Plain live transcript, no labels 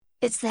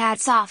It's the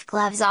Hats Off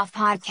Gloves Off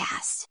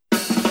podcast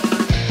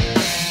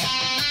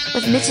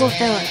with Mitchell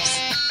Phillips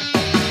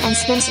and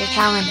Spencer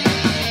Calendar.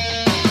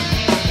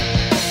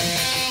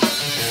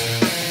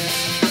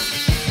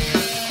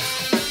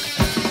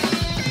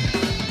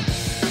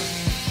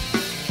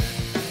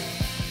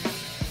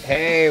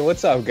 Hey,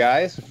 what's up,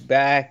 guys?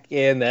 Back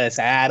in the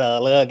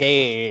saddle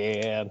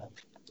again.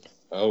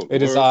 Oh,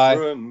 it is a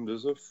friend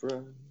is a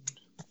friend.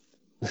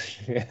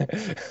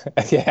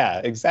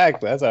 Yeah,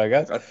 exactly. That's how I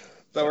got. I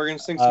thought we were gonna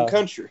sing some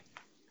country.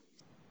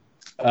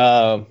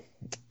 Yeah.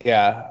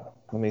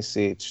 Let me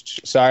see.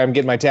 Sorry, I'm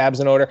getting my tabs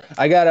in order.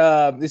 I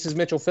got this is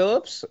Mitchell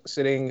Phillips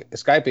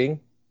Skyping,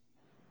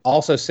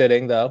 also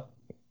sitting though,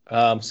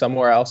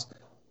 somewhere else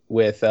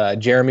with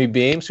Jeremy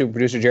Beam, super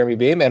producer Jeremy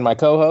Beam, and my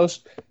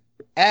co-host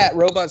at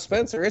Robot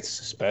Spencer. It's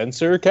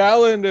Spencer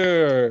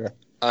Calendar.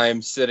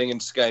 I'm sitting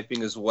and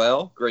Skyping as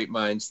well. Great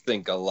minds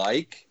think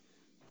alike.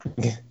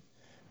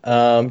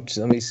 Let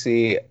me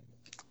see.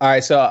 All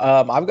right, so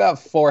I've got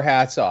 4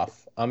 hats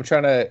off. I'm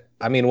trying to.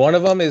 I mean, one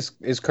of them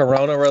is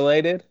Corona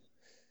related,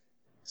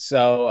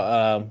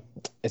 so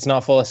it's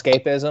not full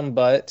escapism,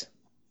 but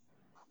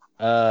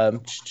I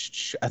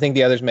think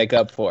the others make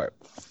up for it.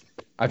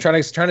 I'm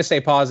trying to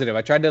stay positive.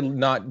 I tried to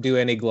not do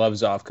any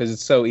gloves off because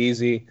it's so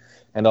easy,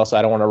 and also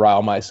I don't want to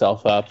rile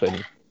myself up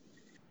and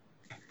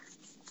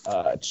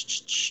Fall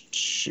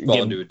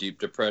into a deep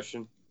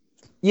depression.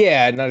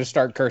 Yeah, and I just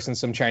start cursing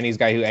some Chinese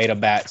guy who ate a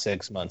bat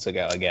 6 months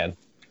ago again.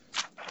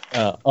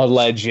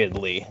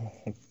 Allegedly.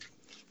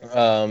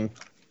 So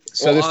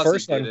this Ozzy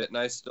first one, did it, and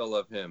I still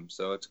love him,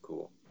 so it's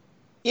cool.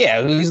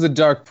 Yeah, he's the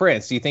Dark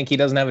Prince. Do you think he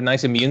doesn't have a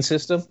nice immune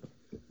system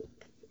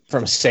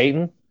from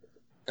Satan?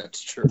 That's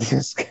true.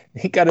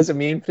 He got his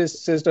immune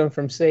system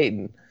from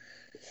Satan.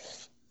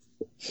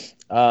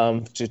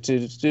 And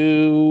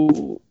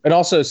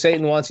also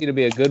Satan wants you to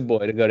be a good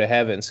boy to go to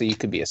heaven, so you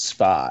could be a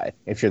spy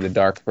if you're the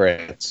Dark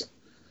Prince.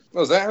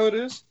 Oh, is that how it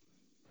is?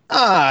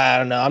 I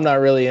don't know. I'm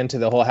not really into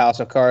the whole house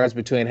of cards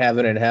between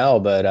heaven and hell,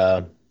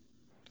 but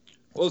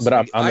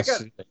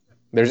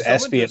there's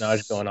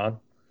espionage going on.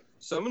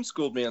 Someone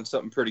schooled me on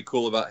something pretty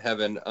cool about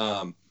heaven.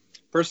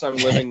 Person I'm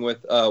living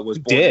with was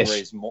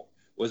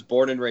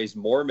born and raised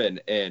Mormon,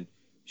 and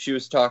she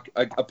was talking.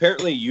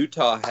 Apparently,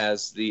 Utah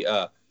has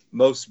the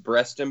most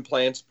breast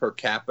implants per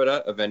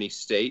capita of any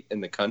state in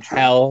the country.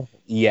 Hell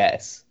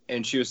yes.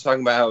 And she was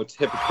talking about how it's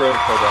hypocritical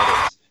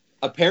that it's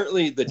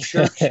apparently the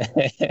church,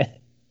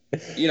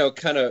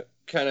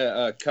 kind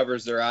of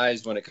covers their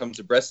eyes when it comes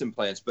to breast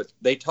implants. But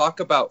they talk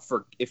about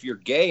for if you're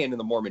gay and in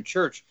the Mormon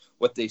church,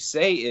 what they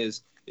say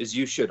is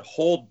you should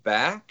hold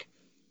back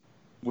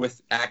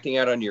with acting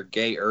out on your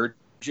gay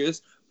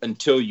urges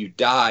until you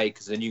die,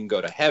 because then you can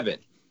go to heaven.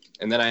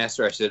 And then I asked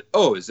her, I said,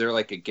 oh, is there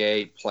like a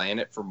gay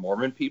planet for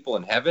Mormon people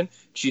in heaven?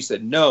 She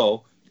said,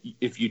 no,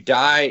 if you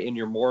die and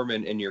you're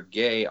Mormon and you're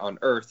gay on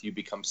earth, you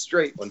become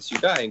straight once you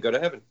die and go to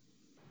heaven.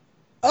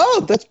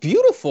 Oh, that's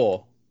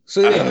beautiful.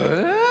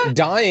 So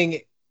dying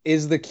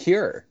is the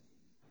cure.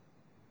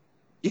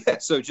 Yeah,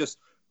 so just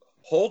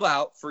hold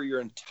out for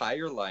your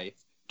entire life.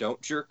 Don't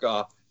jerk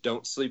off.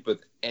 Don't sleep with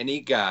any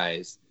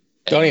guys.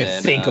 Don't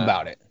even think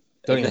about it.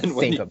 Don't even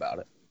think about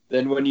it.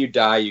 Then when you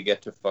die, you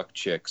get to fuck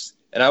chicks.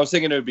 And I was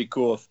thinking it would be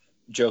cool if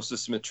Joseph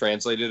Smith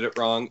translated it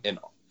wrong and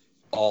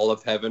all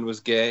of heaven was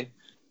gay.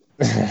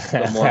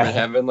 The Mormon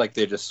heaven, like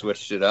they just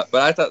switched it up.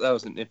 But I thought that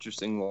was an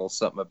interesting little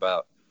something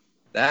about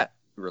that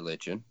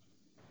religion.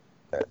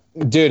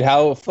 Dude,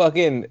 how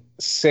fucking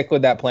sick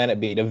would that planet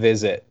be to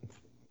visit?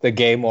 The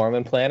gay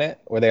Mormon planet,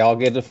 where they all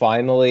get to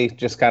finally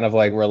just kind of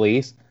like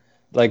release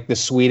like the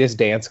sweetest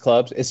dance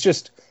clubs. It's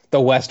just the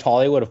West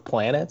Hollywood of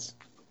planets.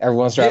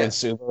 Everyone's driving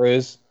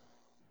Subarus.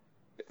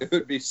 It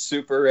would be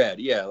super rad.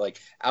 Yeah, like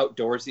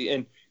outdoorsy.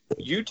 And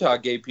Utah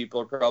gay people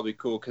are probably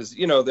cool because,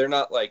 they're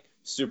not like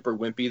super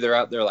wimpy. They're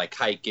out there like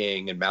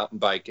hiking and mountain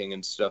biking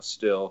and stuff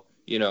still,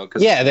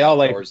 because they all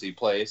like outdoorsy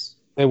place.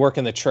 They work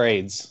in the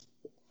trades.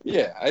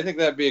 Yeah, I think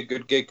that'd be a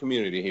good gay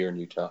community here in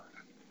Utah.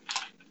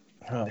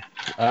 Oh.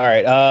 All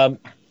right.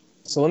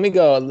 So let me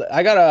go.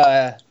 I got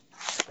a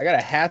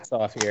hats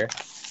off here.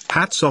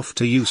 Hats off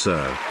to you,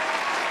 sir.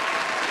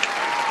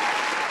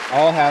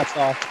 All hats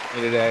off to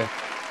me today.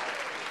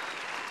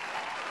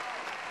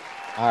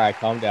 All right,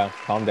 calm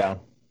down.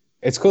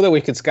 It's cool that we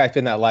could Skype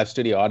in that live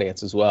studio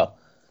audience as well.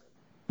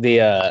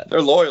 They're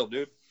loyal,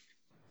 dude.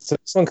 So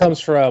this one comes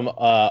from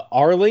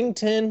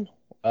Arlington,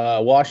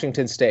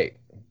 Washington State.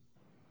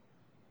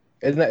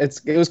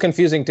 It was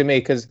confusing to me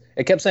because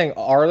it kept saying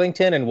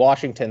Arlington and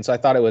Washington, so I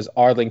thought it was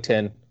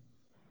Arlington,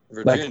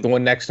 Virginia. Like the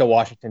one next to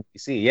Washington,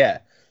 D.C., yeah.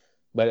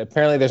 But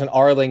apparently there's an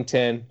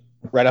Arlington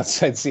right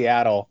outside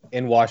Seattle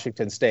in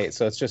Washington State.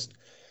 So it's just,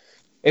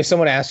 if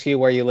someone asks you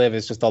where you live,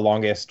 it's just the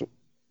longest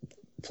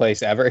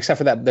place ever, except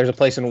for that there's a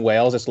place in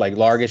Wales, it's like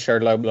Largus,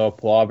 Sherlock,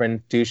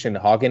 Plauben, Douche, and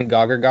Hagen,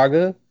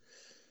 Gaga.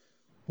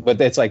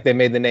 But it's like they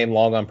made the name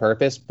long on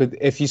purpose. But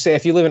if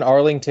you live in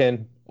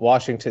Arlington,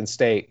 Washington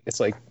State, it's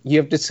like you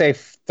have to say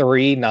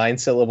 3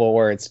 9-syllable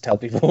words to tell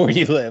people where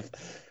you live.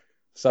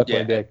 Suck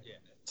my dick. Yeah.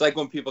 It's like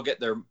when people get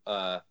their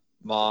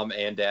mom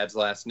and dad's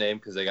last name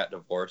because they got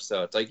divorced.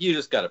 So it's like you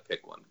just got to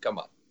pick one. Come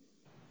on.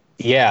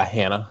 Yeah,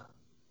 Hannah.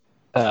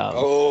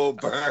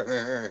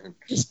 Burn.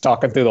 Just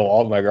talking through the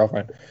wall with my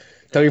girlfriend.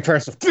 Tell your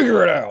parents to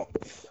figure it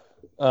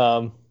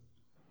out.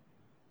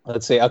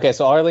 Let's see. Okay,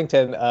 so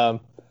Arlington,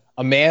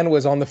 a man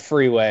was on the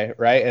freeway,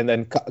 right? And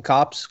then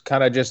cops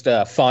kind of just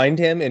find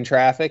him in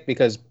traffic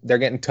because they're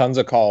getting tons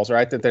of calls,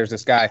 right? That there's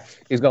this guy,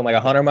 he's going like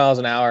 100 miles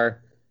an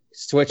hour,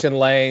 switching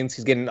lanes.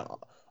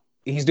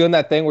 He's doing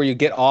that thing where you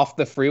get off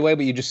the freeway,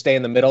 but you just stay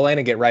in the middle lane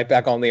and get right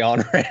back on the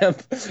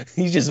on-ramp.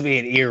 He's just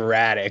being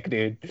erratic,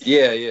 dude.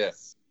 Yeah.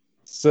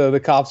 So the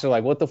cops are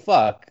like, what the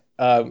fuck?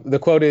 The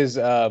quote is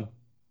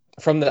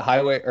from the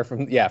highway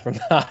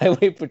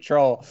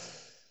patrol.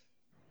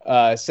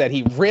 Said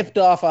he ripped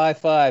off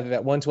I-5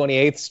 at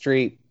 128th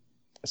Street,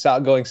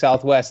 going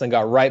southwest, and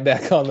got right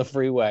back on the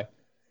freeway.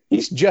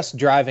 He's just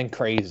driving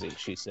crazy,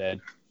 she said.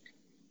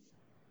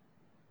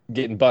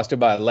 Getting busted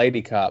by a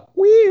lady cop.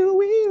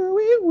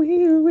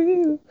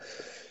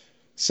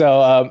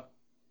 So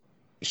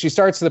she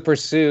starts the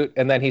pursuit,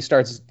 and then he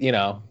starts,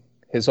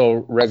 his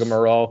whole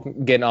rigmarole,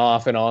 getting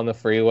off and on the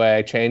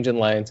freeway, changing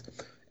lanes,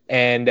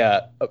 and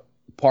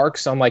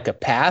parks on like a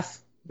path.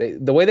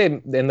 The way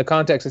in the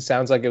context, it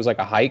sounds like it was like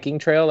a hiking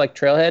trail, like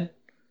trailhead.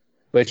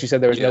 But she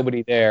said there was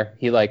nobody there.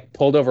 He like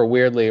pulled over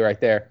weirdly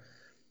right there,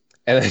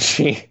 and then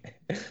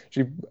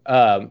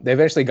they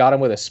eventually got him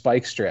with a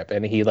spike strip,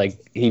 and he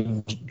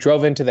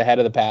drove into the head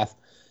of the path.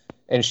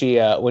 And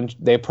when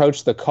they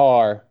approached the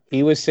car,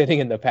 he was sitting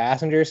in the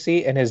passenger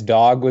seat, and his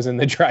dog was in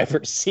the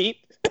driver's seat.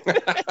 They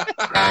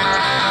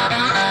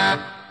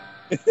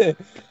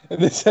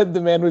said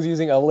the man was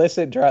using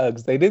illicit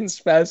drugs. They didn't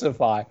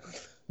specify.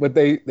 But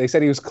they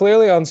said he was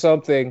clearly on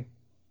something,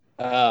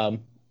 and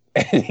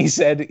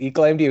he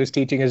claimed he was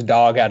teaching his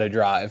dog how to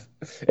drive.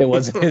 It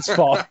wasn't his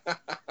fault.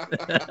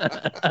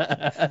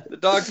 The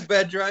dog's a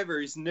bad driver.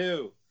 He's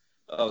new.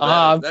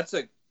 Oh, that's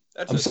a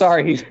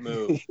sorry.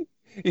 Move.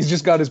 He's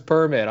just got his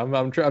permit.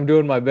 I'm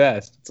doing my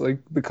best. It's like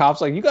the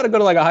cops like, you got to go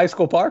to like a high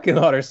school parking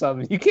lot or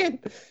something. You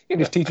can't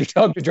just teach your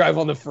dog to drive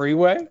on the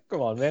freeway. Come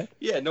on, man.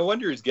 Yeah, no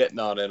wonder he's getting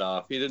on and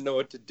off. He didn't know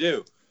what to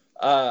do.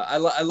 I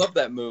love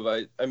that move.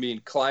 I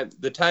mean,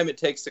 the time it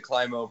takes to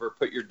climb over,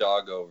 put your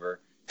dog over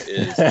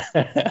is,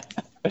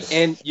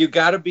 and you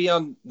got to be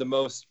on the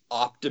most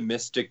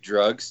optimistic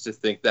drugs to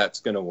think that's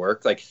going to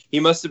work. Like he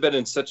must have been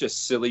in such a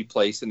silly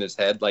place in his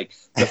head. Like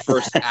the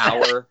first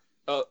hour,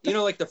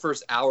 like the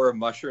first hour of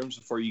mushrooms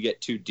before you get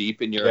too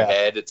deep in your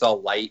head, it's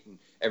all light and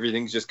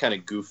everything's just kind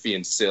of goofy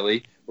and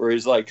silly. Where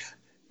he's like,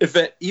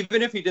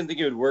 even if he didn't think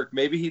it would work,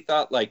 maybe he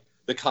thought like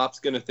the cop's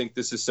going to think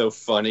this is so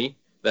funny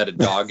that a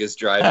dog is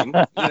driving,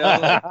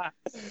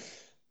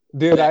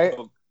 dude.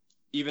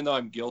 Even though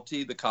I'm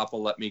guilty, the cop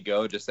will let me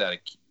go just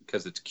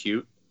because it's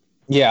cute.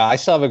 Yeah, I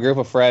still have a group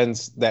of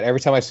friends that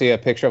every time I see a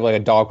picture of like a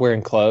dog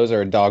wearing clothes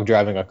or a dog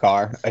driving a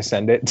car, I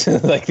send it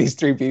to like these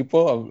three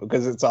people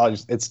because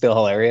it's still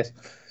hilarious.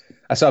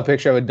 I saw a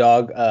picture of a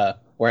dog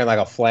wearing like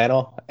a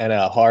flannel and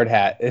a hard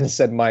hat, and it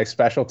said, "My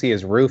specialty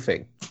is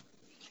roofing."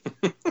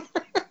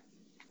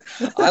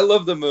 I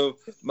love the move.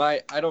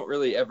 I don't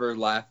really ever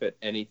laugh at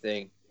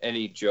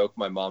any joke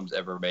my mom's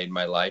ever made in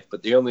my life,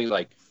 but the only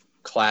like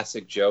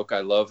classic joke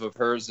I love of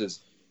hers is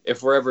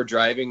if we're ever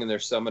driving and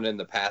there's someone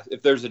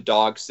if there's a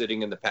dog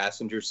sitting in the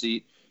passenger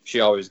seat, she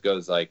always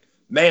goes like,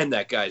 "Man,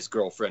 that guy's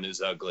girlfriend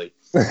is ugly."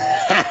 And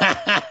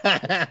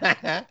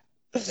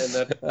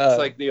that's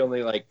like the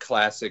only like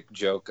classic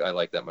joke I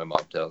like that my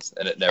mom tells,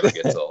 and it never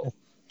gets old.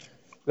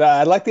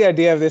 I like the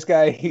idea of this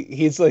guy.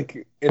 He's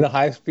like in a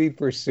high-speed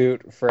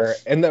pursuit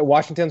and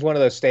Washington's one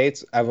of those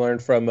states I've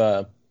learned from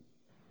Live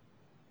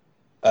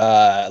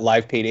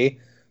PD.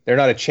 They're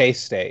not a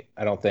chase state,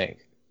 I don't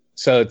think.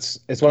 So it's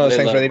one of those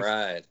things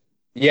where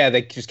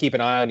they just keep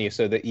an eye on you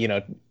so that you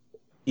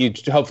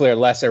hopefully are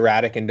less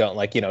erratic and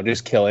don't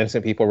just kill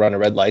innocent people, run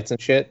red lights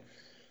and shit.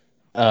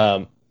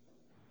 Like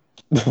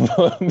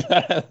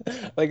the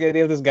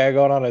idea of this guy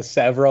going on a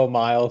several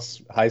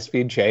miles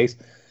high-speed chase,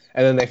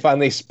 and then they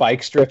finally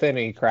spike strip in and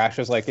he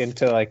crashes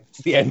into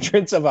the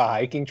entrance of a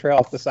hiking trail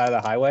off the side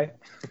of the highway.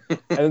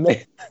 And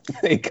then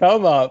they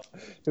come up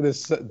to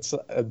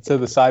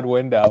the side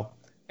window,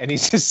 and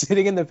he's just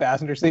sitting in the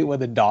passenger seat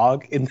with a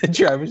dog in the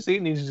driver's seat,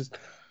 and he's just,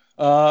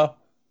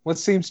 what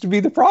seems to be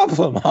the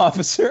problem,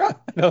 officer? I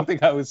don't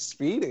think I was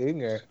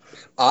speeding. Or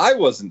I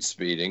wasn't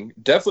speeding.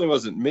 Definitely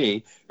wasn't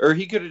me. Or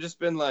he could have just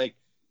been like,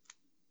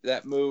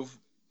 that move.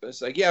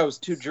 It's like, I was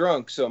too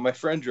drunk, so my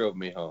friend drove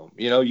me home.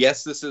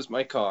 Yes, this is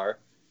my car.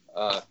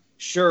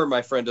 Sure,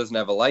 my friend doesn't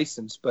have a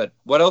license, but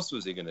what else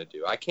was he going to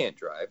do? I can't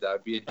drive. That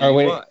would be a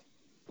DUI.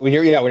 When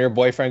your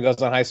boyfriend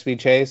goes on high-speed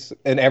chase,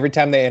 and every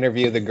time they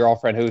interview the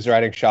girlfriend who's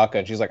riding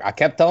shotgun, she's like, I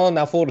kept telling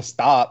that fool to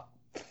stop.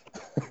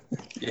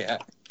 Yeah.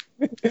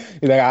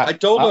 He's like, I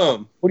told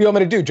him. What do you want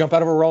me to do? Jump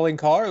out of a rolling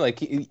car? Like,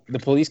 the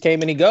police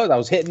came and he goes, I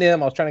was hitting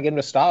him. I was trying to get him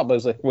to stop. But I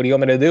was like, what do you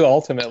want me to do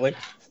ultimately?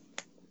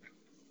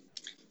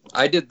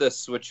 I did the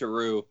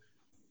switcheroo.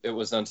 It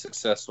was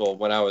unsuccessful.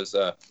 When I was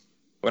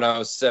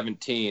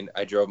 17,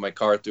 I drove my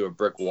car through a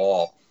brick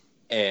wall,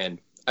 and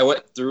I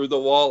went through the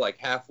wall like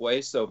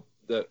halfway, so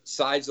the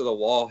sides of the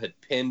wall had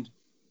pinned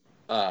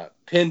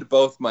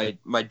both my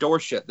door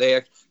shut. They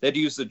had to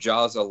use the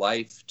jaws of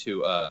life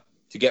to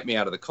get me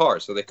out of the car.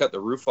 So they cut the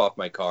roof off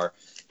my car,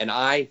 and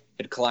I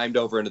had climbed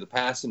over into the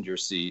passenger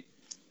seat.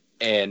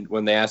 And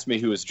when they asked me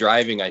who was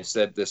driving, I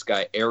said this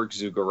guy Eric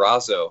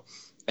Zugarazzo,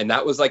 and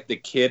that was like the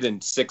kid in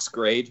 6th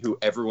grade who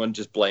everyone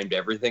just blamed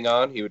everything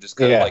on. He would just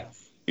kind of like,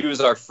 he was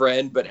our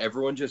friend, but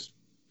everyone just.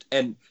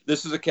 And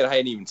this was a kid I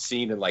hadn't even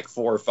seen in like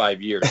 4 or 5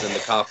 years. And the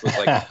cop was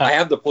like, I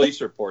have the police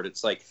report.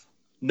 It's like,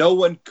 no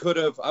one could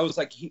have. I was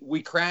like,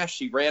 we crashed.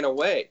 He ran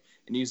away.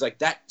 And he's like,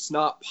 that's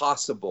not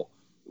possible.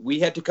 We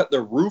had to cut the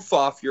roof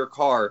off your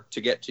car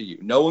to get to you.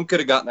 No one could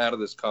have gotten out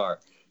of this car.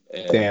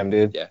 And, damn,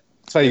 dude. Yeah.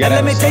 So you got.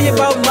 Let me tell you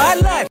about my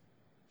life.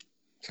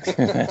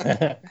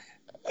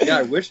 Yeah,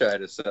 I wish I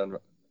had a sunroof.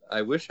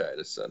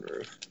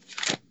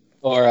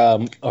 Or a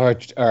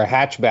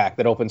hatchback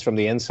that opens from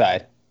the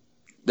inside.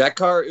 That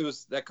car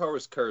was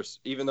cursed.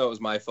 Even though it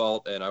was my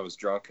fault and I was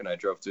drunk and I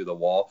drove through the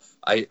wall,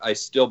 I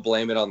still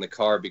blame it on the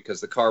car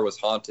because the car was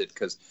haunted.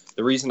 Because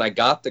the reason I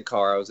got the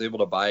car, I was able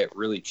to buy it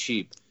really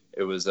cheap.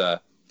 It was a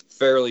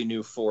fairly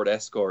new Ford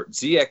Escort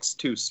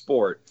ZX2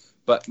 Sport,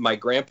 but my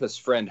grandpa's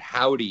friend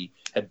Howdy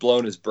had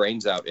blown his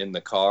brains out in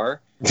the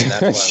car. And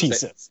that's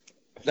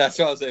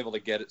why I was able to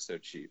get it so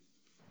cheap.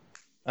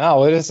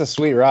 Oh, it is a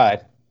sweet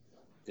ride.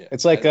 Yeah,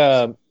 it's like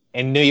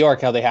in New York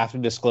how they have to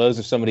disclose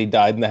if somebody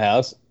died in the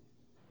house.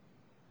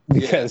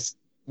 Because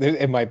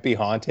it might be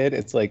haunted.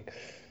 It's like,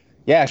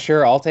 yeah,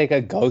 sure, I'll take a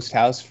ghost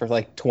house for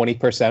like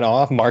 20%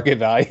 off market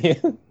value.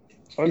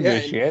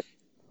 Shit.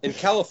 In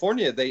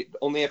California, they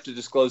only have to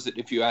disclose it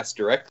if you ask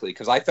directly.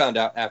 Because I found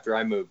out after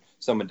I moved,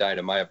 someone died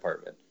in my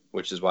apartment,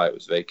 which is why it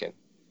was vacant.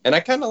 And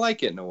I kind of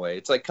like it in a way.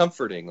 It's like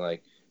comforting.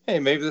 Like, hey,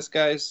 maybe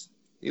this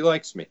he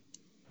likes me.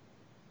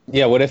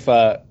 Yeah. What if?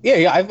 I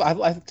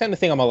tend to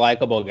think I'm a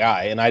likable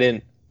guy, and I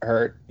didn't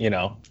hurt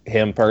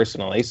him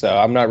personally, so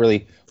I'm not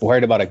really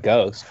worried about a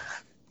ghost.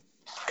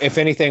 If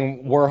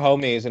anything, we're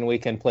homies and we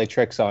can play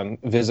tricks on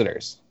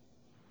visitors.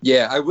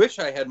 Yeah, I wish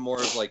I had more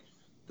of like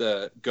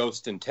the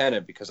ghost antenna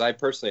because I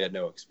personally had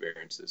no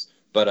experiences,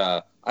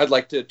 but I'd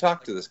like to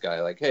talk to this guy,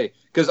 like, hey,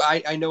 because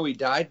I know he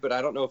died, but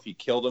I don't know if he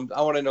killed him.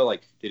 I want to know,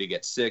 like, did he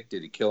get sick,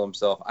 did he kill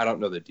himself? I don't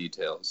know the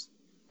details.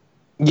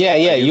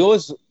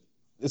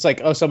 It's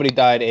like, oh, somebody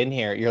died in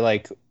here. You're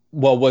like,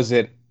 well, was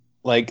it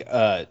like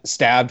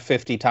stabbed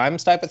 50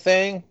 times type of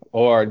thing,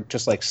 or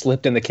just like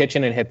slipped in the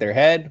kitchen and hit their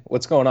head?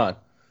 What's going on?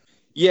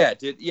 Yeah,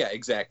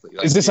 exactly.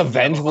 Like, is this a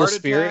vengeful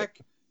spirit?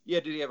 Yeah,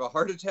 did he have a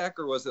heart attack,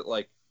 or was it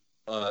like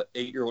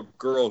 8-year-old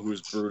girl who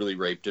was brutally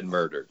raped and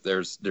murdered?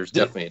 There's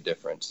definitely a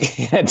difference.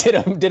 Yeah,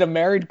 did a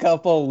married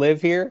couple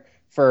live here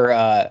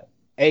for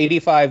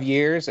 85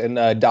 years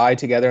and die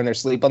together in their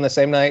sleep on the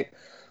same night?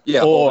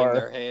 Yeah, holding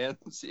their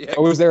hands. Yeah,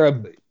 or was there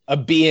a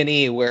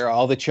B&E where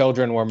all the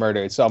children were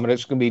murdered? So I'm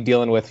just gonna be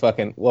dealing with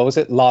fucking, what was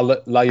it, La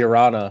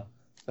Llorona,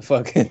 the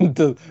fucking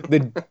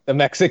the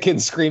Mexican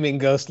screaming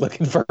ghost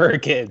looking for her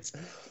kids,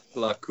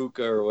 La Cuca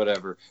or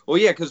whatever. Well,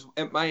 yeah, because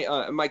at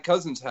my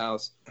cousin's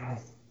house,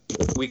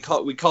 we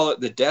call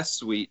it the death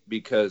suite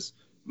because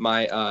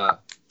my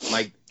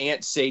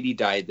Aunt Sadie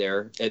died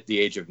there at the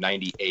age of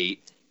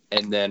 98,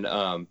 and then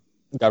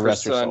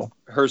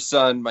her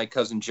son, my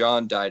cousin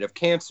John, died of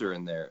cancer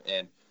in there.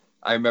 And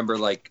I remember,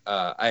 like,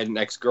 I had an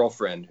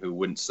ex-girlfriend who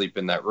wouldn't sleep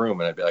in that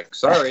room, and I'd be like,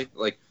 sorry,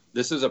 like,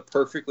 this is a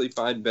perfectly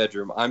fine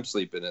bedroom. I'm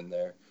sleeping in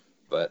there.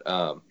 But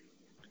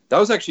that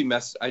was actually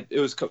it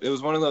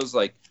was one of those,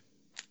 like,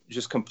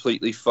 just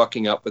completely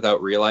fucking up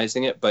without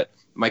realizing it. But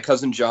my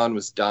cousin John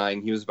was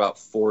dying. He was about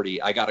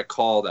 40. I got a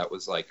call that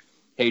was like,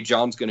 hey,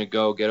 John's going to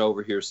go. Get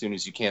over here as soon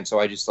as you can. So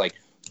I just, like,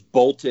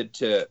 bolted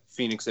to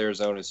Phoenix,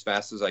 Arizona as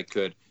fast as I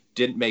could.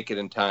 Didn't make it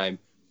in time.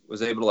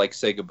 Was able to, like,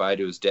 say goodbye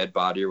to his dead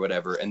body or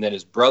whatever. And then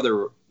his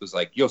brother was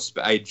like, yo,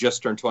 I had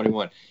just turned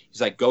 21.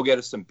 He's like, go get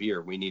us some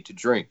beer. We need to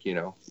drink,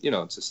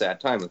 it's a sad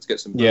time. Let's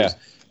get some booze. Yeah.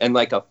 And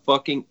like a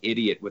fucking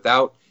idiot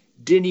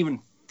didn't even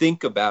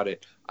think about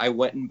it. I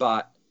went and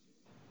bought,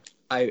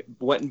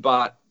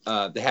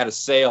 they had a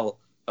sale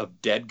of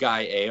Dead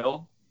Guy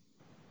Ale.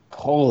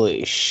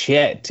 Holy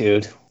shit,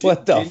 dude.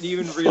 What the Didn't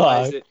even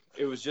realize it.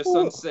 It was just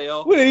on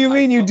sale. What do you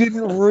mean you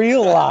didn't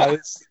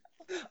realize?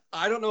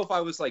 I don't know if I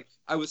was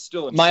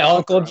still in my shock,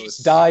 uncle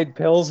just died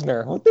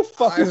Pilsner. What the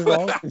fuck is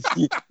wrong with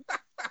you?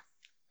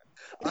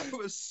 I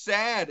was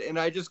sad and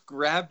I just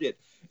grabbed it,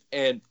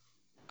 and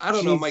I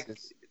don't know, my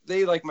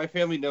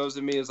family knows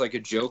of me as like a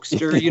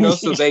jokester,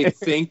 so they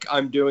think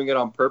I'm doing it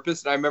on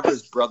purpose. And I remember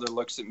his brother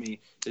looks at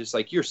me, and it's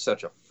like, you're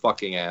such a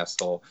fucking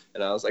asshole.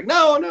 And I was like,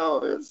 no,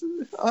 it's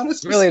an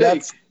honest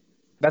mistake.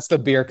 That's the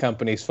beer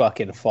company's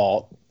fucking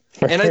fault.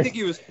 And I think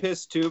he was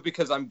pissed too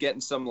because I'm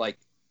getting some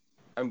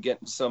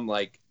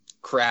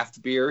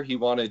craft beer. He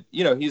wanted,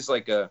 he's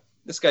like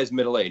this guy's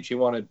middle aged. He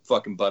wanted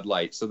fucking Bud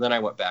Light. So then I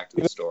went back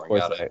to the store and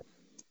got it.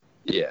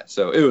 Yeah,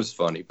 so it was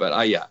funny, but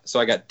so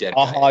I got Dead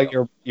Guy.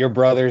 Your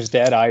brother's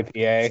dead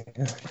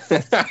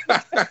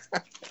IPA.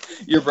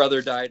 Your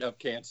brother died of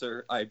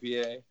cancer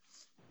IPA.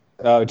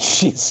 Oh,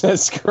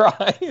 Jesus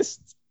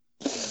Christ.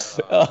 Is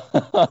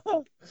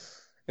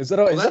that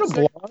a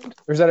blonde,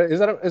 or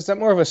is that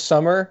more of a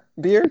summer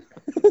beer?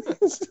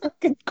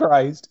 Fucking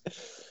Christ!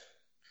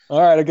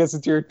 All right, I guess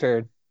it's your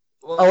turn.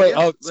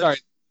 Well, sorry.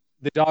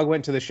 The dog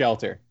went to the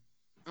shelter.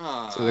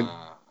 It's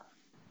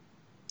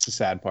the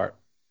sad part.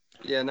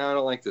 Yeah, no, I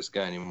don't like this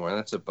guy anymore.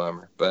 That's a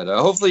bummer. But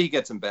hopefully he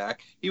gets him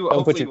back.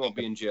 Hopefully he won't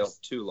be in jail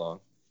too long.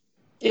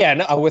 Yeah,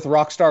 no, with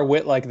rockstar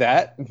wit like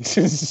that.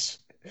 Because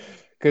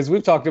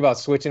we've talked about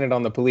switching it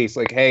on the police.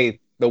 Like, hey,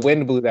 the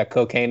wind blew that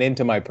cocaine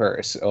into my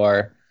purse.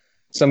 Or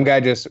some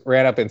guy just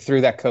ran up and threw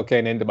that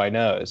cocaine into my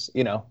nose.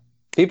 You know,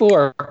 people who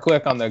are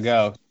quick on the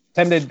go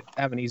tend to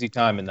have an easy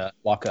time in the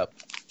walk-up.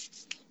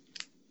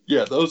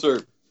 Yeah, those are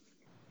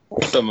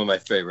some of my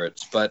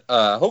favorites. But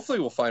hopefully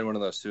we'll find one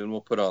of those soon. We'll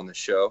put on the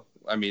show.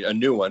 I mean, a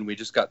new one. We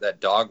just got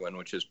that dog one,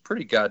 which is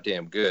pretty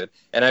goddamn good.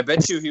 And I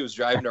bet you he was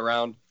driving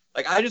around.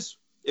 Like,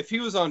 if he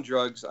was on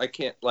drugs, I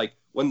can't, like,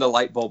 when the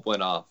light bulb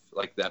went off,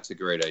 like, that's a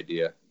great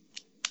idea.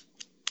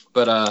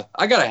 But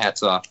I got a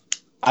hats off.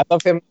 I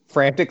love him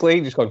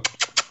frantically, just going,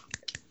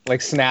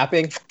 like,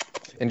 snapping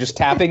and just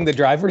tapping the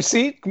driver's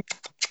seat.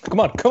 Come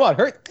on,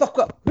 hurry the fuck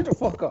up. Hurry the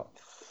fuck up.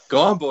 Go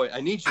on, boy.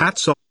 I need you.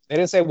 Hats off. They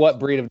didn't say what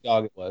breed of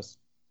dog it was.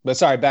 But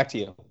sorry, back to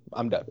you.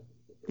 I'm done.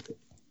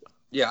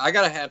 Yeah, I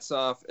got a hats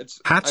off.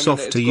 Hats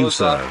off to you,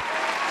 sir.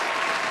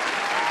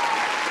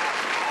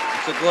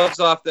 It's a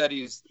gloves off that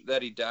he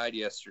died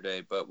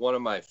yesterday, but one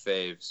of my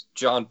faves,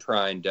 John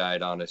Prine,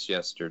 died on us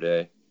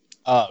yesterday.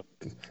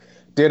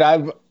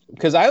 Dude,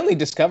 because I only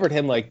discovered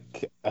him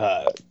like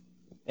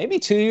maybe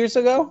 2 years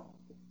ago.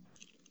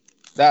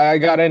 I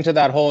got into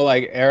that whole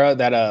like era,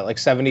 that like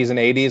 70s and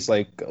 80s,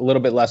 like a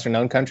little bit lesser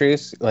known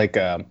countries, like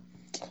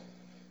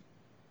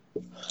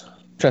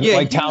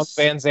Townes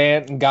Van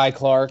Zandt and Guy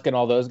Clark and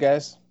all those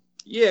guys.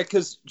 Yeah,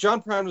 because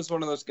John Prine was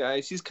one of those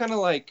guys. He's kind of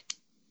like,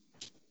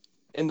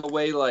 in the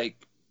way,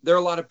 like, there are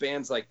a lot of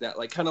bands like that,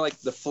 like kind of like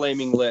the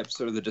Flaming Lips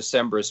or the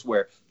Decemberists,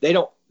 where they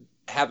don't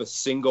have a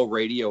single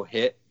radio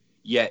hit,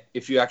 yet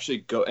if you actually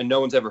go, and no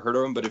one's ever heard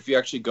of them, but if you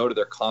actually go to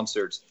their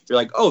concerts, you're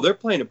like, oh, they're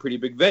playing a pretty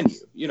big venue.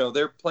 You know,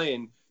 they're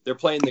playing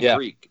the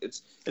Greek.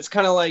 It's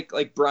kind of like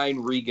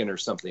Brian Regan or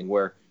something,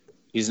 where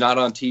he's not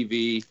on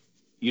TV.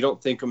 You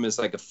don't think of him as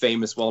like a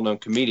famous, well-known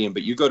comedian,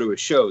 but you go to his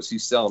shows,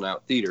 he's selling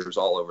out theaters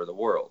all over the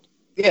world.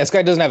 Yeah, this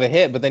guy doesn't have a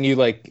hit, but then you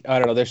like, I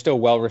don't know, they're still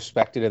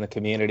well-respected in the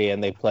community,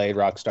 and they play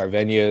rock star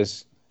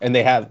venues, and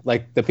they have,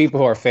 like, the people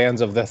who are fans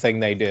of the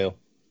thing they do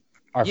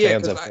are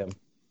fans of him.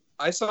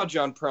 I saw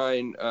John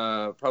Prine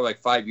probably like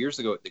 5 years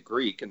ago at the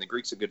Greek, and the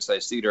Greek's a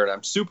good-sized theater, and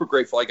I'm super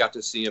grateful I got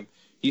to see him.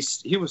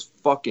 He was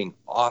fucking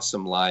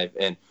awesome live,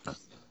 and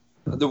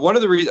one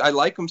of the reasons I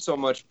like him so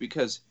much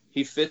because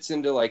he fits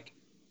into, like,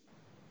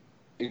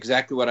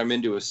 exactly what I'm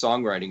into is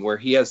songwriting, where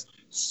he has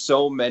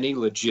so many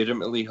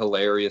legitimately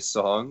hilarious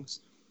songs,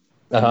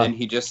 and then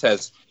he just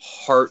has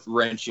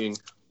heart-wrenching,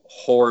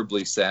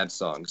 horribly sad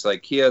songs.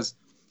 Like, he has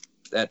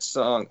that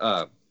song,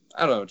 I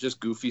don't know, just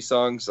goofy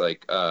songs,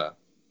 like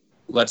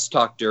Let's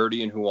Talk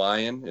Dirty in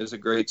Hawaiian is a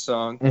great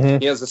song.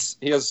 He has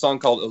a song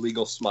called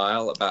Illegal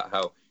Smile about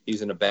how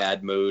he's in a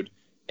bad mood,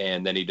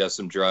 and then he does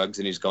some drugs,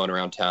 and he's going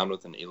around town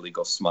with an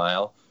illegal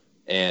smile.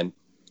 And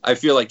I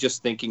feel like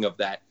just thinking of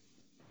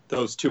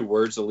those two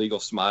words,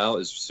 illegal smile,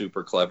 is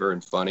super clever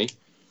and funny.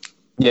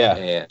 Yeah,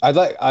 and I'd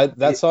like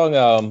that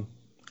song,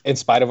 In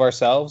Spite of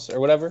Ourselves, or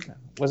whatever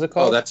was it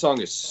called? Oh, that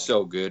song is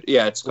so good.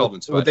 Yeah, it's called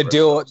In Spite with of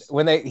Ourselves.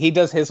 When he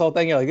does his whole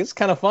thing, you're like, it's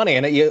kind of funny,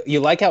 and you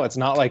like how it's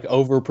not like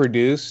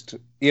overproduced.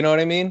 You know what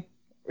I mean?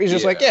 He's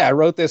just like, yeah, I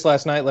wrote this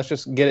last night. Let's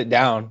just get it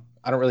down.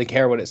 I don't really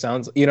care what it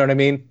sounds. You know what I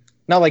mean?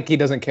 Not like he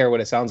doesn't care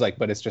what it sounds like,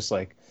 but it's just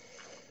like,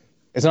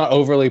 it's not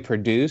overly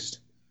produced.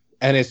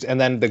 And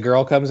then the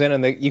girl comes in,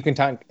 and you can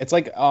talk. It's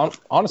like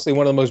honestly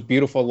one of the most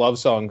beautiful love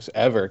songs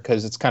ever,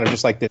 because it's kind of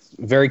just like this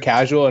very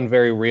casual and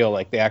very real.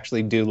 Like, they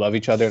actually do love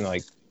each other, and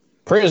like,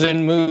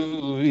 prison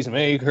movies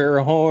make her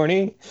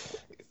horny.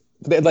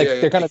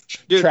 They're kind of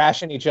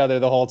trashing each other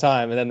the whole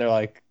time, and then they're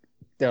like,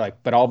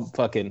 but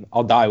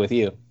I'll die with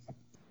you.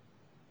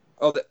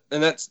 Oh,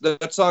 and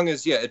that song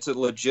is, it's a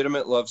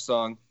legitimate love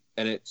song,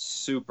 and it's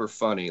super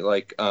funny.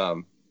 Like,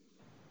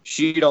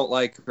 she don't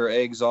like her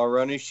eggs all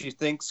runny. She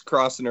thinks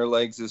crossing her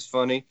legs is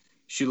funny.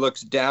 She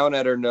looks down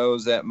at her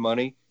nose at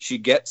money. She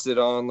gets it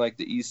on like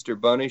the Easter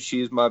bunny.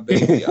 She's my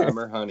baby, I'm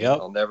her honey. Yep.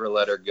 I'll never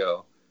let her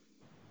go.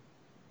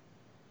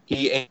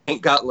 He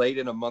ain't got laid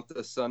in a month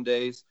of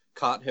Sundays.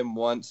 Caught him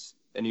once,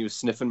 and he was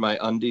sniffing my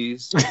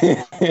undies.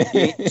 He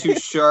ain't too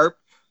sharp.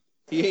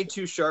 He ain't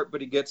too sharp, but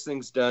he gets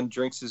things done.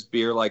 Drinks his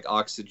beer like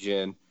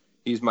oxygen.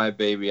 He's my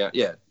baby.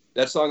 Yeah,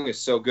 that song is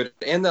so good.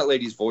 And that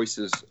lady's voice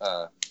is...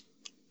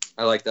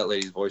 I like that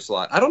lady's voice a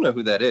lot. I don't know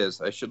who that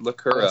is. I should look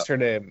her up. What's her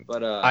name?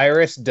 But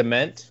Iris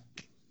Dement.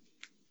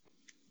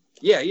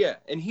 Yeah.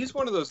 And he's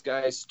one of those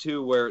guys,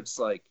 too, where it's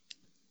like,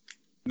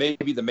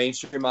 maybe the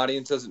mainstream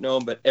audience doesn't know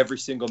him, but every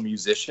single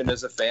musician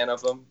is a fan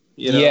of him.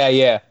 You know?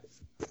 Yeah.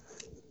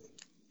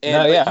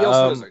 And he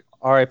also has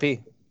R.I.P.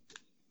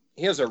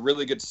 He has a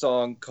really good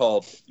song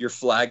called Your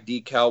Flag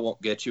Decal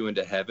Won't Get You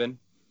Into Heaven.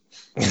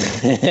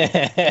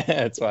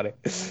 That's funny.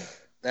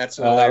 That's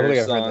a I don't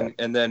hilarious think I've heard song.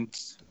 And then,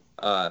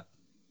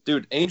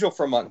 dude, Angel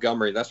from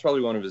Montgomery. That's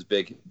probably one of his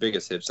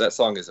biggest hits. That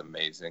song is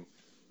amazing.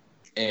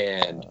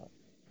 And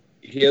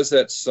he has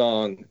that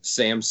song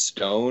Sam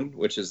Stone,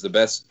 which is the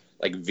best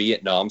like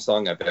Vietnam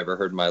song I've ever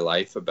heard in my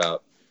life,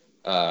 about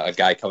a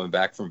guy coming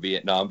back from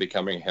Vietnam,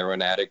 becoming a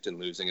heroin addict and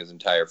losing his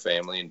entire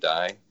family and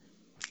dying.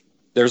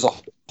 There's a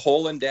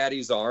hole in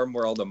Daddy's arm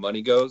where all the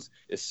money goes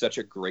is such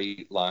a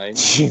great line.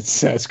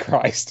 Jesus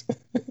Christ.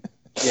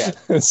 Yeah.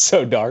 It's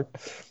so dark.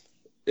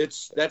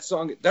 It's that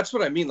song. That's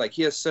what I mean. Like,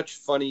 he has such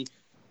funny,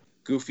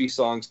 goofy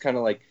songs, kind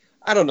of like,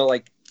 I don't know,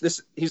 like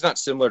this. He's not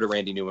similar to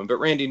Randy Newman, but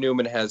Randy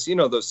Newman has, you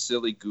know, those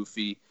silly,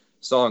 goofy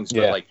songs.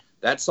 But like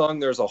that song,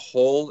 There's a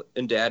Hole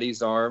in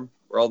Daddy's Arm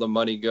Where All the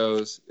Money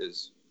Goes,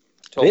 is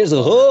totally. There's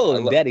a hole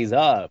in Daddy's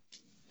arm.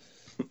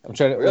 I'm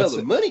trying to. Where all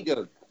the money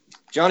goes.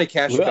 Johnny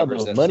Cash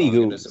covers that money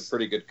song, and goes. it's a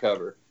pretty good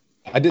cover.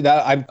 I did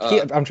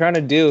that. I'm trying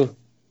to do.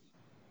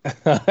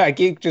 I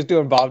keep just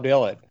doing Bob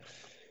Dylan.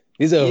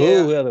 He's a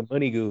hole where the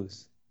money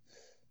goes.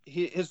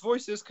 His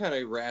voice is kind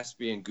of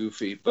raspy and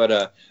goofy,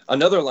 but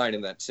another line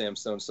in that Sam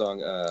Stone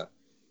song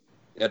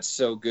that's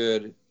so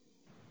good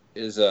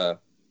is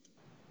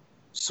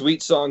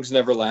 "Sweet songs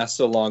never last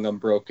so long on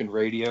broken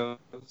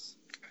radios."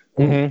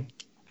 Mm-hmm.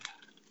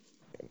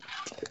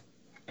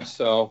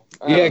 So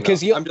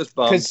because I'm just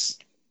bummed. Because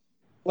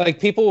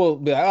like people will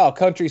be like, "Oh,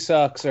 country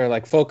sucks," or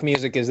like folk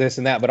music is this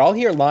and that, but I'll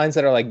hear lines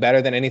that are like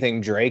better than anything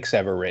Drake's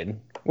ever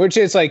written. Which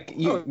is like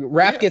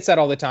rap gets that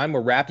all the time.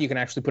 Where rap you can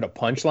actually put a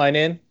punchline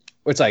in.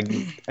 It's like,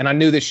 and I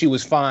knew that she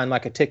was fine,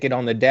 like a ticket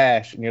on the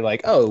dash, and you're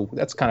like, oh,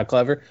 that's kind of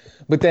clever.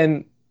 But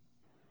then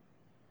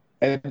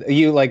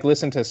you like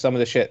listen to some of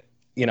the shit,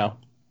 you know,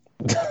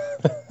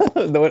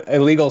 the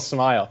Illegal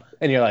Smile,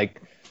 and you're like,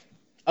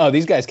 oh,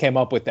 these guys came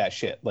up with that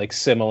shit, like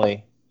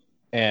simile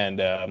and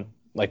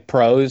like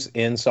prose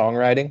in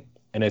songwriting,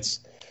 and it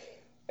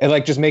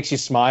like just makes you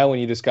smile when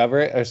you discover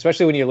it,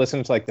 especially when you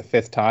listen to like the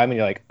fifth time and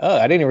you're like, oh,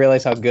 I didn't even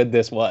realize how good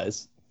this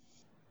was.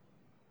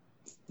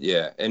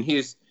 Yeah, and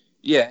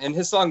and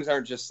his songs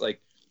aren't just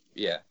like,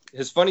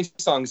 his funny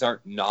songs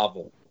aren't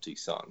novelty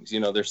songs. You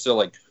know, they're still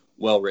like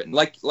well written.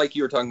 Like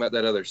you were talking about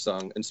that other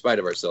song, In Spite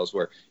of Ourselves,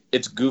 where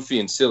it's goofy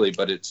and silly,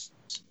 but it's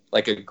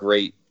like a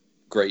great,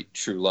 great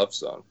true love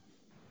song.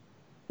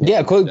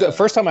 Yeah, cool. The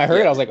first time I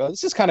heard it, I was like, oh,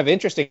 this is kind of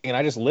interesting. And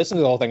I just listened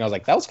to the whole thing. I was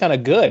like, that was kind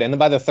of good. And then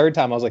by the third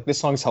time, I was like, this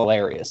song's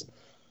hilarious.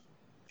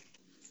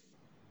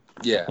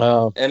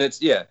 Yeah. And it's,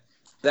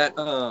 that,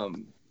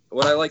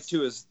 what I like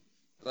too is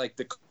like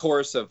the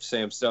chorus of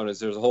Sam Stone is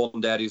 "There's a hole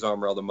in Daddy's arm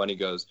where all the money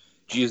goes.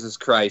 Jesus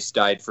Christ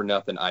died for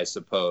nothing, I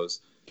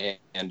suppose."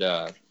 And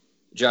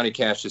Johnny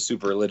Cash is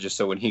super religious.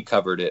 So when he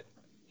covered it,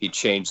 he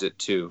changed it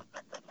to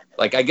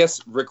like, I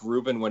guess Rick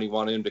Rubin, when he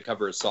wanted him to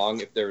cover a song,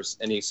 if there was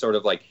any sort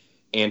of like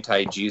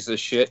anti-Jesus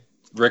shit,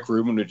 Rick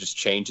Rubin would just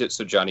change it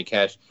so Johnny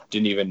Cash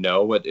didn't even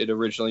know what it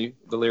originally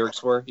the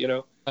lyrics were, you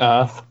know.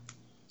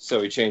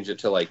 So he changed it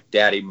to like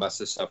 "Daddy must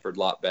have suffered a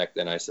lot back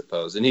then, I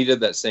suppose." And he did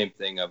that same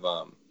thing of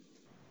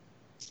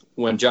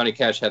when Johnny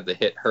Cash had the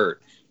hit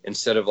 "Hurt,"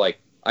 instead of like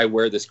 "I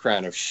wear this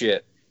crown of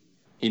shit,"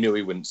 he knew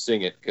he wouldn't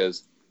sing it,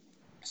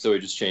 so he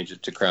just changed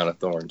it to "Crown of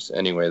Thorns."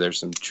 Anyway, there's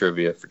some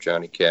trivia for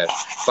Johnny Cash.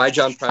 Bye,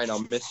 John Prine.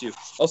 I'll miss you.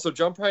 Also,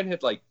 John Prine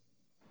had like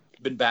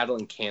been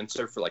battling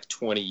cancer for like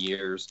 20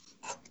 years.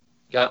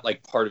 Got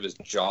like part of his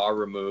jaw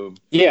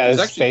removed. Yeah,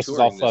 his face was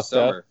all fucked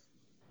up.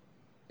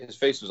 His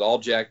face was all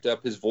jacked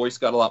up. His voice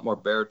got a lot more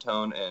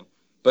baritone,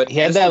 but he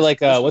had that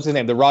like what's his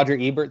name, the Roger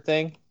Ebert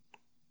thing.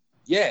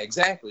 Yeah,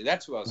 exactly.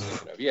 That's what I was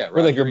thinking of. Yeah,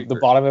 where like the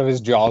bottom of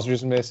his jaw's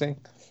just missing.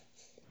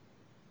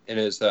 And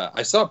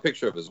I saw a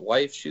picture of his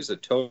wife. She's a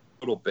total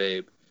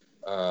babe,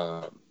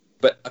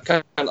 but a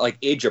kind of like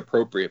age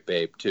appropriate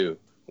babe too,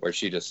 where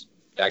she just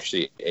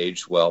actually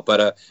aged well.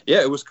 But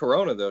it was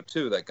Corona though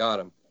too that got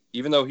him.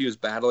 Even though he was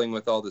battling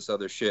with all this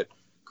other shit,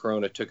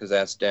 Corona took his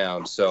ass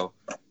down. So,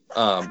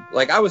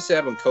 like I was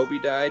sad when Kobe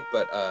died,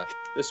 but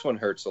this one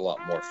hurts a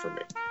lot more for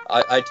me.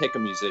 I take a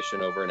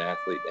musician over an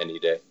athlete any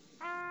day.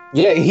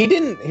 Yeah, he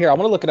didn't. Here, I'm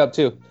gonna look it up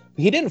too.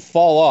 He didn't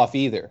fall off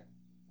either,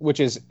 which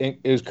is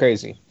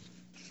crazy.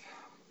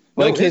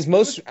 No, like his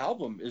most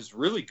album is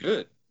really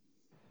good.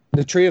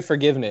 The Tree of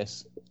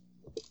Forgiveness.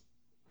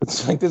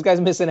 It's like this guy's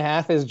missing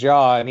half his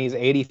jaw, and he's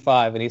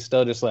 85, and he's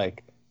still just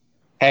like,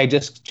 hey,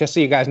 just so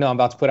you guys know, I'm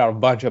about to put out a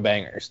bunch of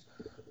bangers.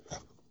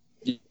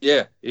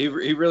 Yeah, he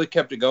really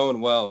kept it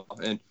going well,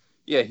 and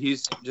yeah,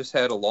 he's just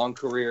had a long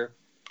career.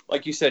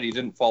 Like you said, he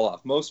didn't fall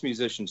off. Most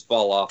musicians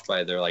fall off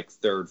by their like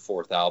third,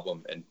 fourth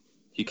album, and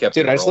he kept.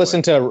 Dude, I just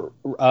listened to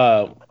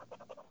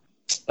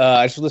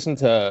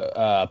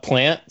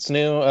Plant's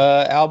new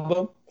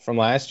album from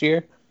last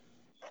year.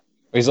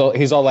 He's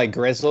all like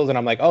grizzled, and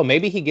I'm like, oh,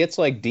 maybe he gets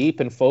like deep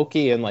and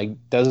folky and like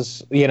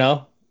does, you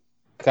know,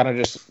 kind of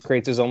just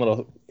creates his own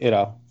little, you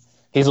know,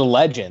 he's a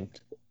legend.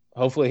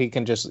 Hopefully he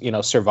can just, you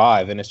know,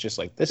 survive. And it's just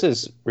like, this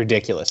is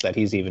ridiculous that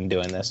he's even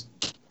doing this.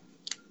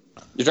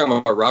 You're talking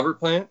about Robert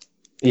Plant?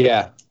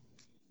 Yeah.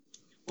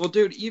 Well,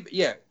 dude,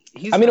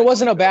 he's I mean, it not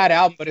wasn't a ego. bad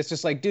album, but it's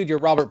just like, dude, you're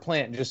Robert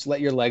Plant. Just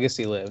let your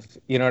legacy live.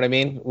 You know what I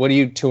mean? What are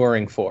you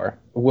touring for?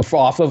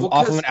 Off of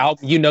an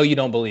album you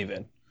don't believe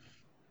in.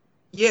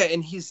 Yeah,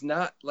 and he's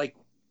not like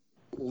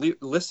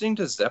listening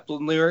to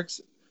Zeppelin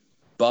lyrics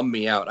bum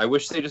me out. I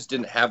wish they just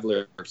didn't have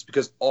lyrics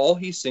because all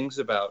he sings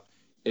about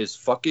is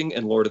fucking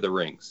and Lord of the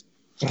Rings.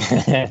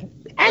 Like,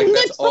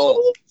 that's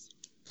all.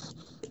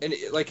 And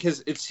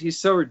he's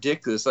so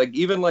ridiculous. Like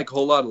even like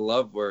Whole Lot of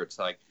Love, where it's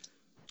like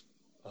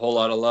a whole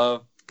lot of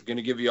love. I'm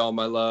gonna give you all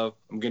my love.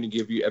 I'm gonna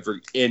give you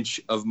every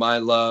inch of my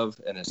love.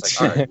 And it's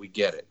like, all right, we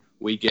get it.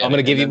 I'm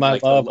gonna give you my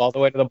love all the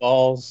way to the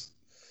balls.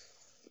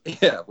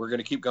 Yeah, we're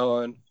gonna keep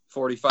going.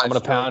 45. I'm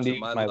gonna pound you,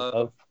 my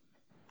love.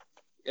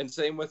 And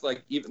same with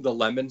like even the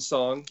Lemon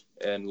song.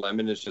 And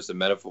lemon is just a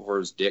metaphor for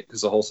his dick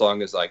because the whole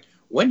song is like,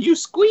 when you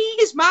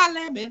squeeze my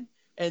lemon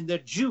and the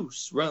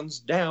juice runs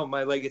down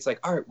my leg. It's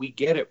like, all right, we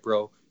get it,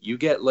 bro. You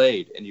get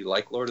laid and you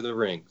like Lord of the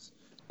Rings.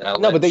 Now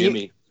let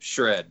Jimmy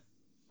shred.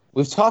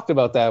 We've talked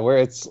about that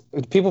where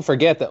people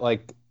forget that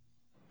like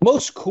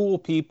most cool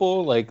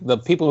people, like the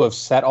people who have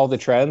set all the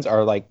trends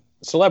are like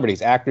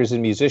celebrities, actors,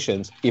 and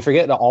musicians. You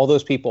forget that all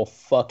those people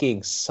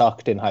fucking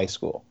sucked in high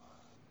school.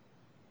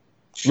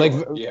 Sure,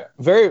 like yeah.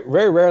 Very,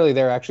 very rarely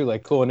they're actually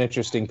like cool and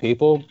interesting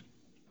people.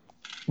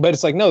 But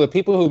it's like, no, the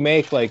people who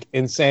make like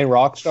insane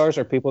rock stars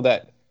are people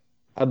that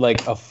had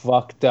like a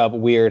fucked up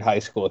weird high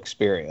school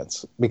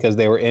experience because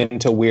they were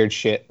into weird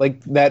shit.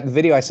 Like that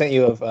video I sent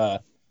you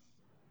of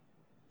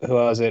who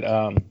was it?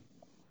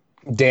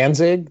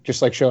 Danzig,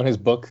 just like showing his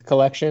book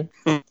collection.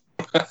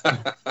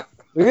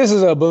 This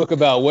is a book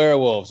about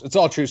werewolves. It's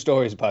all true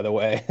stories, by the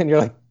way. And you're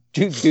like,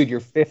 dude, you're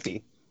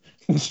 50.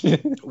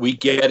 We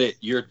get it.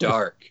 You're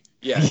dark.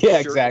 Yeah,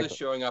 exactly.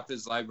 Showing off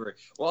his library.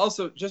 Well,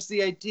 also just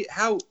the idea,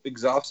 how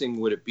exhausting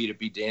would it be to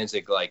be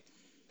Danzig? Like,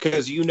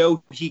 because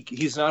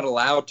he's not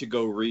allowed to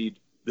go read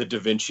the Da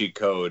Vinci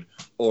Code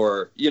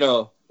or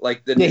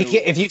like the.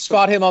 Yeah, if you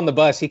spot him on the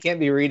bus, he can't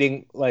be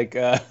reading like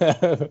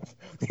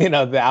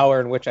the hour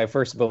in which I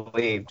first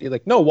believed. You're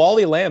like, no,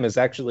 Wally Lamb is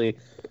actually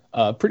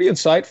a pretty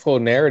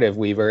insightful narrative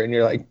weaver, and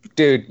you're like,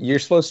 dude, you're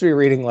supposed to be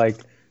reading like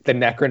the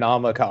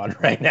Necronomicon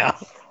right now.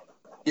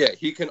 Yeah,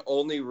 he can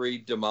only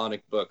read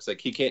demonic books.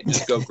 Like he can't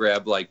just go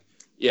grab like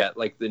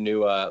the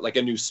new like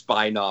a new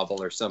spy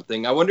novel or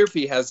something. I wonder if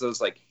he has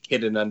those like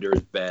hidden under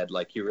his bed,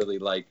 like he really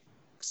likes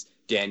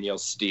Daniel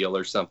Steele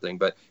or something.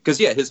 But because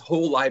his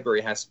whole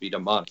library has to be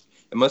demonic.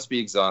 It must be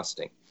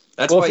exhausting.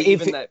 That's why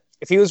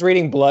if he was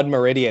reading Blood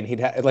Meridian,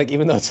 he'd like,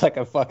 even though it's like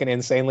a fucking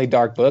insanely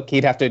dark book,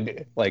 he'd have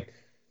to like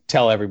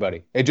tell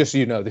everybody. It just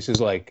this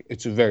is like,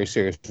 it's a very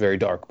serious, very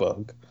dark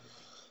book.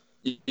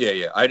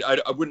 Yeah.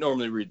 I wouldn't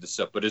normally read this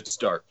stuff, but it's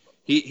dark.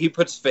 He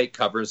puts fake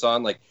covers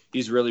on, like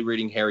he's really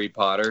reading Harry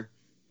Potter,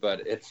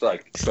 but it's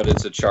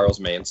a Charles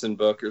Manson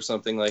book or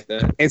something like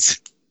that. It's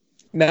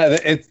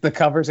the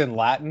covers in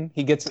Latin.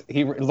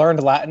 He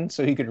learned Latin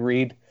so he could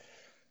read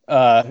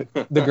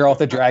The Girl with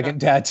the Dragon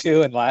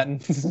Tattoo in Latin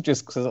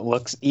just because it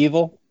looks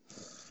evil.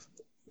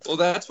 Well,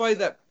 that's why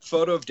that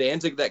photo of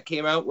Danzig that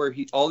came out where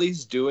all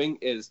he's doing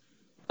is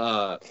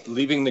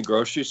leaving the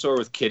grocery store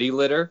with kitty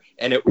litter,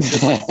 and it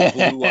just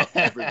blew up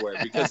everywhere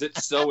because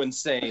it's so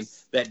insane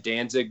that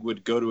Danzig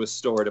would go to a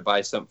store to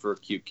buy something for a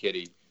cute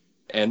kitty.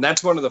 And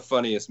that's one of the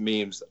funniest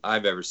memes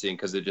I've ever seen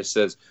because it just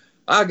says,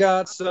 I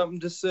got something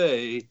to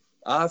say.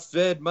 I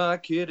fed my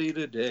kitty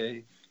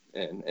today.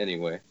 And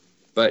anyway,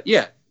 but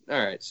yeah. All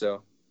right.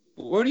 So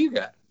what do you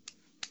got?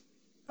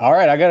 All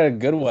right. I got a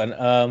good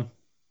one.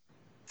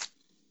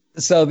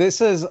 So this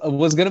was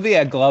going to be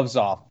at Gloves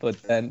Off,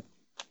 but then,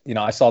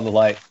 I saw the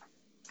light.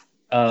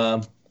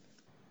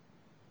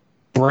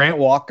 Brant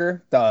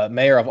Walker, the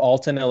mayor of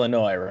Alton,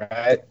 Illinois,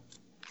 right?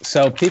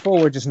 So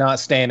people were just not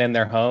staying in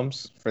their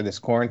homes for this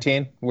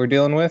quarantine we're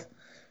dealing with.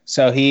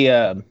 So he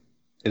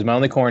is my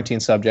only quarantine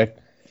subject.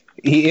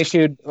 He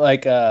issued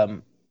like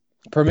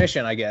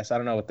permission, I guess. I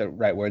don't know what the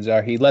right words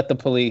are. He told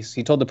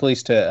the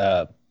police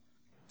to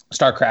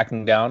start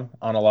cracking down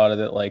on a lot of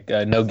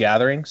the no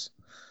gatherings.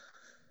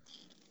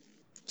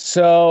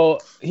 So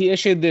he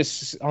issued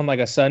this on like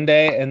a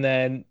Sunday, and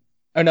then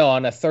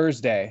on a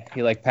Thursday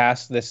he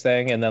passed this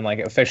thing, and then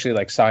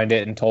officially signed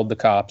it and told the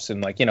cops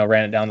and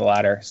ran it down the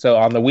ladder. So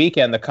on the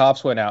weekend the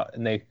cops went out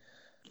and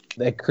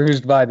they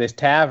cruised by this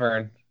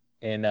tavern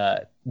in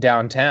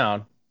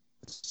downtown.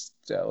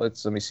 So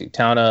let me see,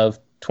 town of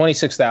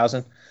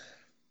 26,000.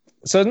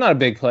 So it's not a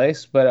big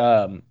place,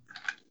 but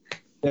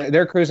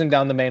they're cruising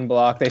down the main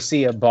block. They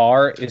see a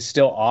bar is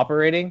still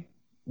operating,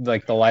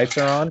 like the lights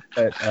are on,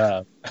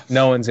 but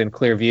no one's in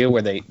clear view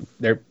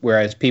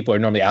whereas people are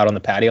normally out on the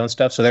patio and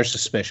stuff. So they're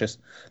suspicious.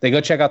 They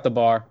go check out the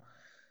bar.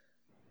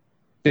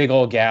 Big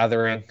old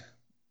gathering.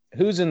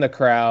 Who's in the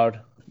crowd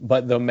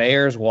but the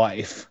mayor's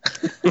wife?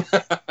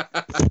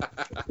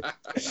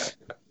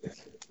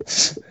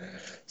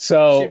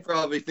 So she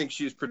probably thinks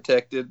she's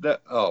protected.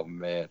 Oh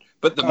man!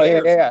 But the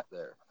mayor's not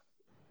there.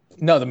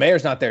 No, the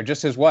mayor's not there.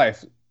 Just his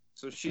wife.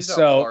 So she's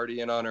out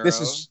partying on her own.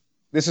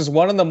 This is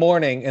 1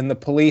 a.m, and the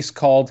police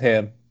called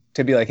him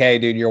to be like, "Hey,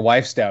 dude, your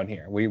wife's down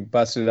here. We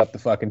busted up the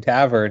fucking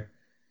tavern,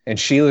 and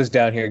Sheila's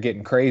down here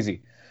getting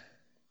crazy.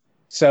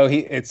 So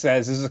it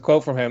says, this is a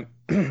quote from him.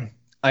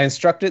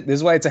 This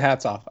is why it's a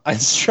hats off. I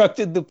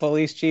instructed the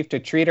police chief to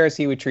treat her as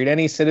he would treat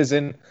any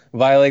citizen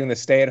violating the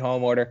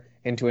stay-at-home order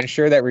and to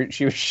ensure that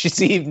she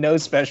received no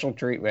special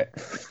treatment.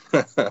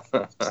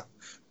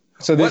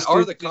 So what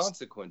are the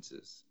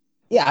consequences?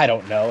 Yeah, I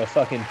don't know. A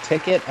fucking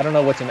ticket? I don't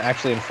know what's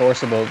actually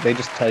enforceable. They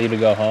just tell you to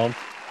go home.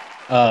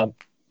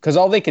 Because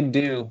all they can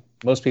do,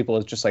 most people,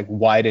 is just like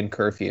widen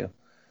curfew.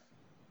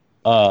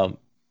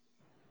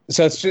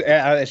 So it's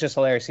just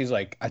hilarious. He's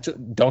like,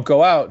 don't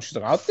go out. She's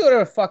like, I'll do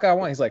whatever the fuck I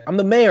want. He's like, I'm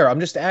the mayor.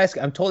 I'm just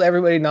asking. I'm told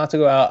everybody not to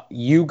go out.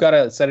 You got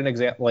to set an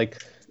example.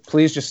 Like,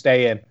 please just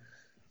stay in.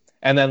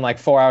 And then like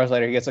 4 hours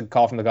later, he gets a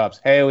call from the cops.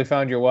 Hey, we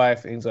found your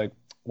wife. And he's like,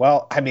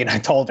 well, I mean, I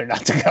told her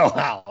not to go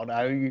out.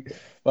 I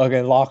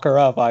fucking lock her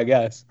up, I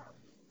guess.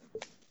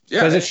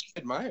 Yeah, I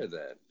admire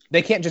that.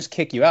 They can't just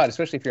kick you out,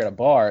 especially if you're at a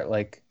bar.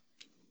 Like,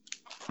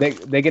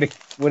 what are they going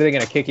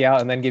to kick you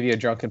out and then give you a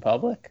drunk in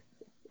public?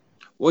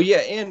 Well, yeah,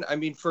 and I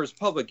mean, for his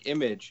public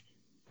image,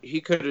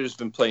 he could have just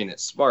been playing it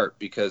smart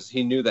because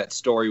he knew that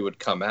story would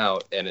come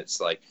out, and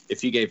it's like, if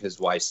he gave his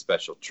wife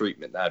special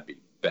treatment, that'd be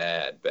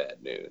bad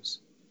news.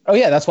 Oh,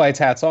 yeah, that's why it's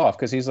hats off,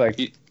 because he's like...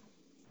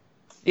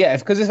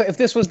 because if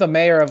this was the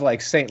mayor of,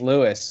 like, St.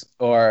 Louis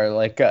or,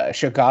 like,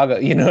 Chicago,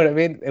 you know what I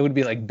mean? It would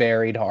be, like,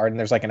 buried hard, and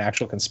there's, like, an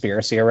actual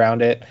conspiracy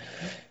around it.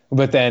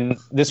 But then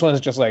this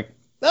one's just like,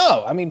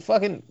 no, I mean,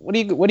 fucking, what are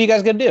you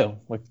guys gonna do?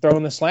 Like, throw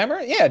in the slammer?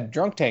 Yeah,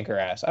 drunk tank her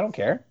ass. I don't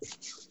care.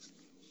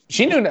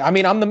 She knew. I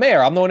mean, I'm the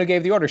mayor. I'm the one who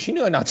gave the order. She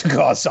knew not to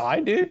go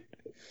outside, dude.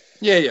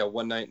 Yeah.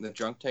 One night in the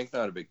drunk tank,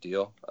 not a big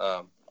deal.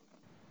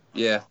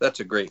 Yeah,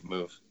 that's a great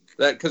move.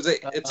 Because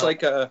it's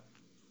like I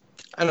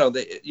don't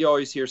know. You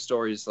always hear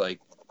stories like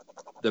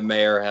the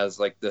mayor has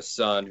like the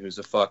son who's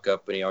a fuck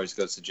up and he always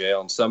goes to jail,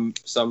 and some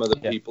of the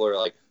people are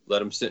like,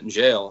 let him sit in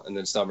jail, and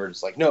then some are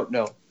just like,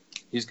 no.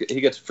 He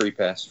gets a free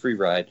pass, free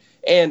ride.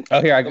 And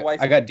here I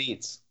got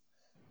deets.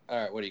 All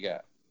right, what do you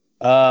got?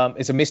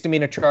 It's a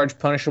misdemeanor charge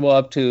punishable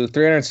up to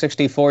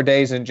 364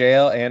 days in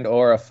jail and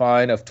or a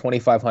fine of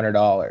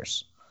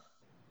 $2,500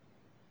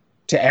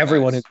 to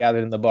everyone who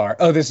gathered in the bar.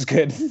 Oh, this is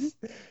good.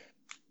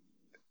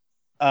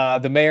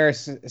 The mayor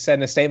said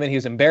in a statement he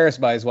was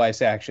embarrassed by his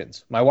wife's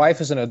actions. My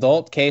wife is an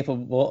adult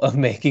capable of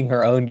making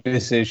her own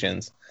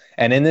decisions.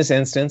 And in this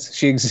instance,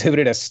 she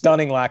exhibited a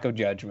stunning lack of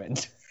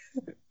judgment.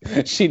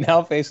 She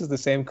now faces the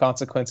same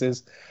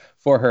consequences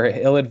for her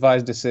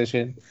ill-advised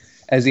decision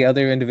as the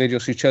other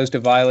individuals who chose to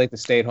violate the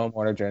stay-at-home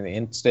order during the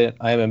incident.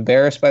 I am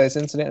embarrassed by this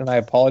incident, and I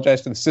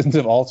apologize to the citizens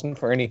of Alton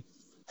for any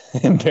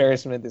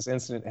embarrassment this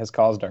incident has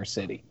caused our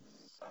city.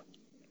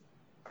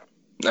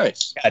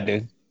 Nice. Yeah,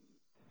 dude.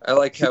 I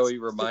like how he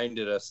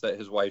reminded us that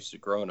his wife's a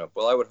grown-up.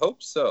 Well, I would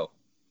hope so.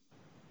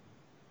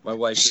 My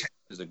wife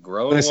is a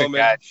grown woman.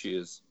 God.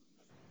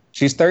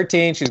 She's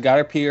 13. She's got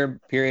her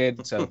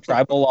period. So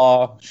tribal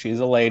law. She's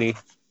a lady.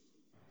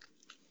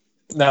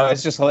 No,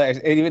 it's just hilarious.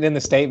 Even in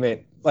the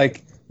statement,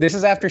 like, this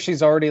is after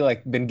she's already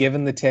like been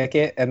given the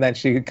ticket, and then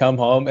she could come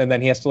home, and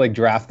then he has to like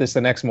draft this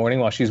the next morning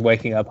while she's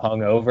waking up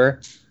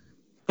hungover.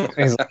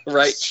 He's like,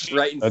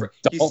 right in front.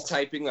 He's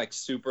typing like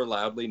super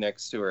loudly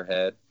next to her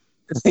head.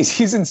 He's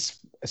using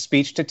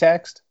speech to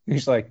text.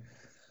 He's like,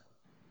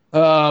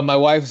 my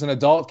wife is an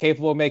adult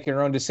capable of making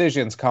her own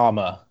decisions,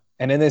 comma.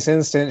 And in this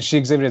instance, she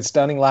exhibited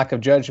stunning lack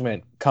of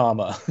judgment,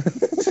 comma.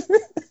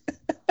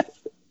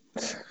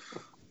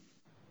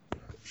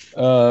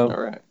 All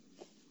right.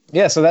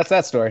 Yeah, so that's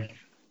that story.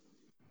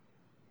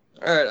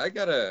 All right, I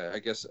got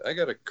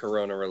a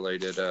Corona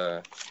related.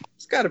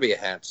 It's got to be a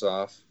hats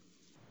off.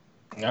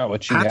 No,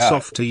 what you hats got?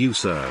 Off to you,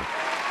 sir.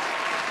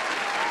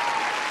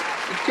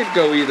 It could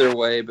go either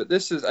way, but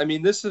this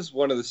is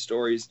one of the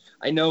stories.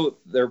 I know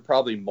there are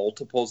probably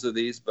multiples of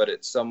these, but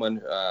it's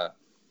someone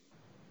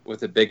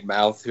with a big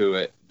mouth who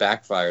it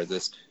backfired.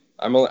 This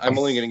I'm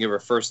only going to give her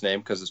first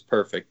name because it's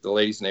perfect. The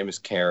lady's name is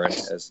Karen,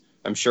 as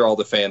I'm sure all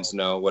the fans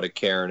know what a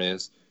Karen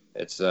is.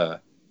 It's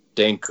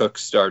Dane Cook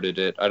started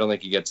it. I don't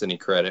think he gets any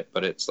credit,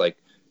 but it's like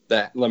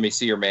that. Let me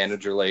see your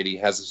manager lady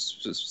has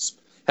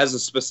a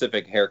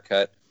specific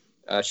haircut.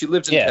 She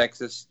lived in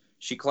Texas.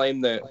 She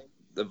claimed the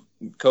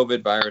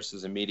COVID virus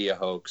is a media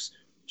hoax.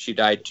 She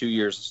died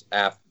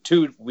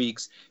 2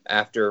 weeks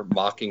after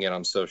mocking it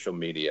on social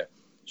media.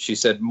 She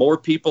said more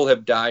people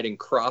have died in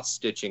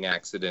cross-stitching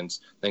accidents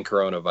than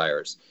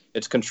coronavirus.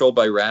 It's controlled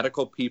by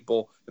radical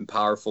people in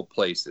powerful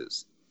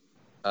places.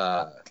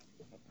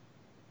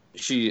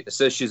 She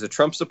says she's a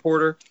Trump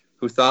supporter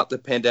who thought the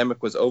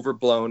pandemic was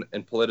overblown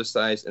and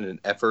politicized in an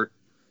effort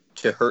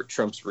to hurt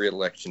Trump's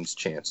re-election's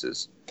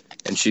chances.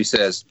 And she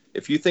says,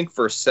 if you think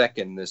for a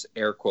second this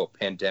air quote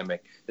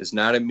pandemic is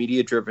not a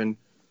media-driven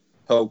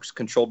hoax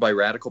controlled by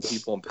radical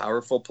people in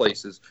powerful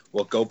places,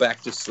 well, go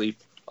back to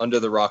sleep under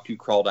the rock you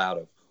crawled out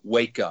of.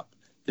 Wake up.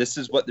 This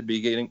is what the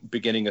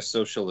beginning of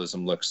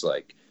socialism looks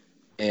like.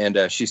 And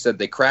she said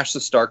they crashed the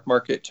stock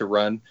market to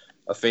run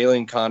a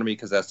failing economy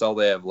because that's all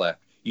they have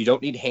left. You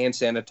don't need hand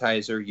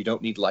sanitizer. You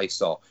don't need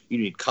Lysol. You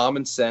need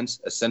common sense,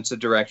 a sense of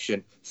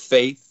direction,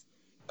 faith,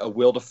 a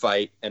will to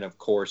fight, and, of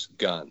course,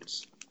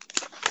 guns.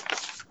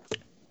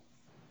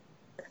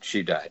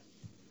 she died.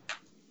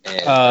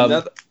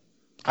 And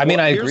I mean,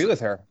 I agree with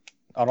her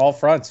on all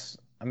fronts.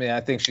 I mean,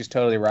 I think she's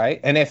totally right.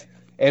 And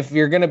if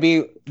you're going to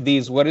be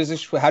these, what is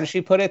this? How does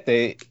she put it?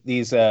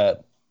 These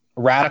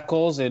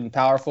radicals in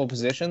powerful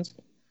positions.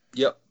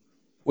 Yep.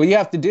 What you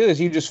have to do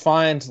is you just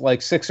find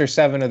like 6 or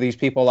 7 of these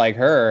people like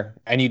her,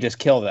 and you just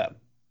kill them.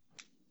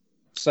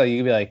 So you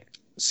can be like,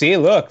 see,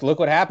 look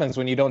what happens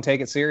when you don't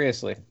take it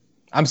seriously.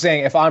 I'm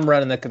saying if I'm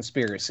running the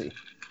conspiracy.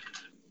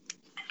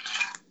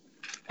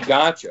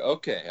 Gotcha.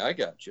 Okay, I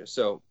gotcha.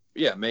 So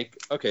yeah, make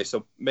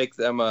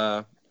them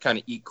kind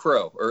of eat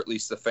crow, or at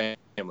least the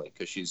family,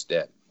 because she's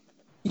dead.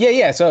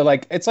 Yeah. So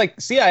like it's like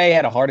CIA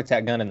had a heart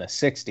attack gun in the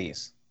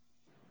 60s.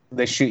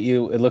 They shoot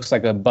you. It looks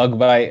like a bug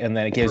bite, and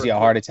then it gives you a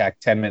heart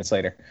attack 10 minutes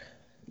later.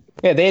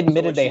 Yeah, they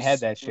admitted they had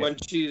that shit. When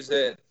she's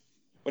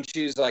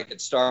like at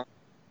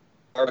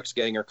Starbucks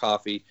getting her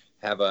coffee,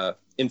 have a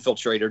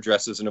infiltrator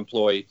dressed as an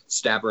employee,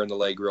 stab her in the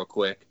leg real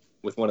quick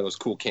with one of those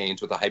cool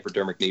canes with a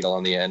hypodermic needle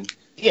on the end.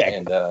 Yeah,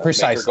 and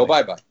precisely. Make her go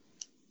bye-bye.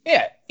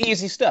 Yeah,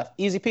 easy stuff.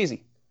 Easy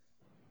peasy.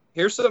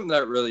 Here's something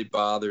that really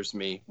bothers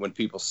me when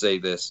people say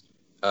this.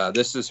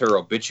 This is her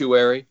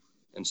obituary,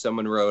 and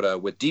someone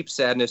wrote, with deep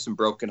sadness and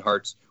broken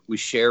hearts, we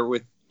share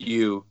with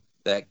you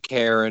that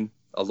Karen,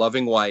 a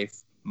loving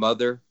wife,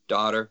 mother,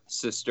 daughter,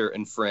 sister,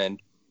 and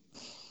friend,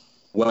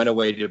 went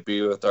away to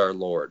be with our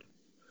Lord.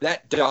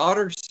 That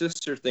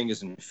daughter-sister thing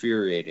is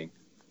infuriating.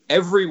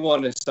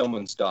 Everyone is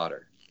someone's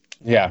daughter.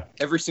 Yeah.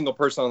 Every single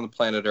person on the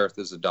planet Earth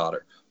is a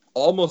daughter.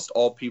 Almost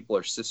all people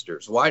are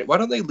sisters. Why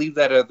don't they leave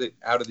that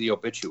out of the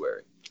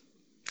obituary?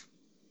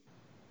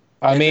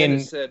 I mean, then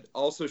it said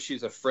also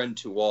she's a friend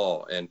to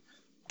all, and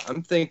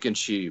I'm thinking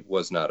she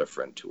was not a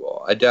friend to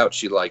all. I doubt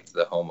she liked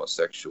the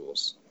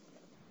homosexuals.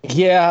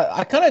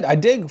 Yeah, I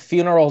dig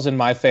funerals in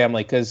my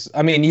family because,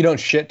 I mean, you don't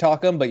shit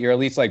talk them, but you're at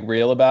least like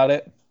real about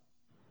it.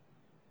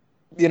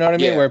 You know what I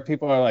mean? Yeah. Where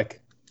people are like,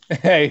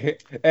 hey,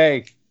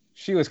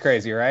 she was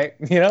crazy, right?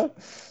 You know?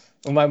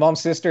 When my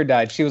mom's sister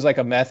died, she was like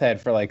a meth head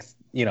for like,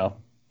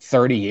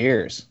 30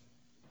 years.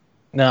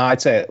 No,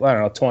 I'd say, I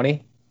don't know,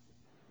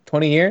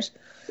 20 years.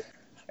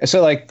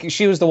 So like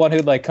she was the one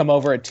who'd like come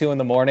over at 2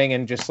 a.m.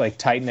 and just like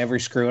tighten every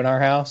screw in our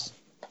house.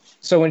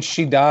 So when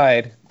she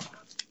died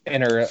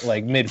in her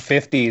like mid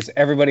 50s,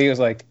 everybody was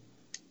like,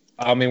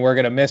 I mean, we're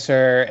going to miss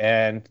her.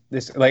 And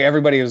this, like,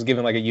 everybody was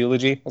giving like a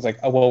eulogy. I was like,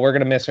 oh, well, we're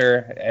going to miss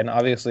her. And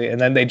obviously,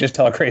 and then they just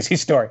tell a crazy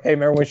story. Hey,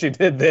 remember when she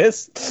did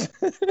this?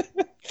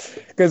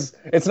 Because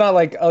it's not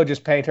like, oh,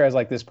 just paint her as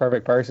like this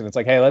perfect person. It's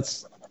like, hey,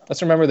 let's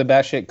remember the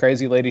batshit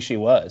crazy lady she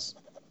was.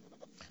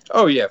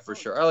 Oh yeah, for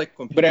sure. I like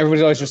when people. But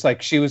everybody's always just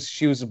like, she was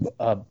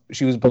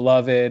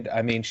beloved.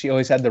 I mean, she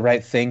always had the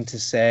right thing to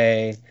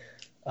say.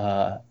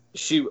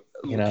 She'd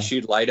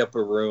light up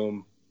a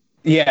room.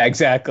 Yeah,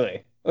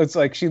 exactly. It's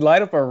like she'd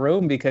light up a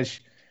room because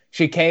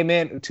she came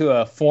in to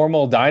a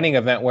formal dining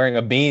event wearing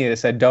a beanie that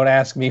said, "Don't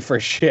ask me for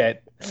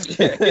shit."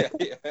 Yeah.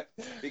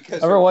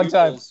 Because her one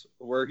time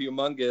we're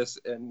humongous,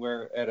 and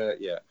we're at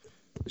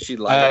she'd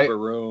light up a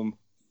room.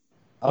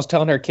 I was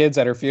telling her kids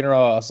at her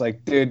funeral, I was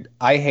like, dude,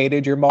 I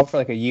hated your mom for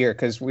like a year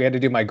because we had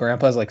to do my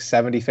grandpa's like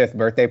 75th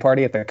birthday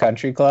party at the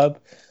country club.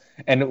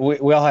 And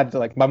we all had to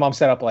like, my mom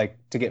set up like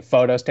to get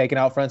photos taken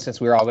out front since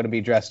we were all going to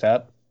be dressed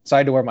up. So I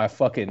had to wear my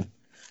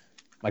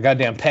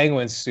goddamn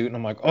penguin suit. And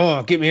I'm like,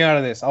 oh, get me out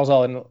of this. I was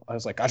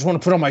like, I just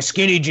want to put on my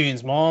skinny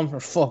jeans, mom. I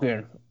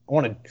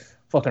want to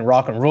fucking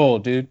rock and roll,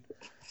 dude.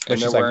 But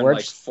and they're wearing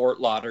like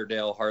Fort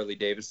Lauderdale Harley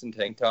Davidson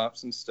tank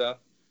tops and stuff.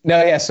 No,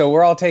 yeah, so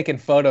we're all taking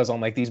photos on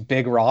like these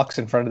big rocks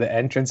in front of the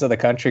entrance of the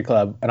country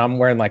club, and I'm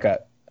wearing like a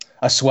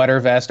sweater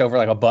vest over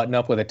like a button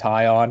up with a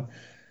tie on.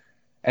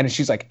 And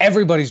she's like,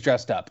 everybody's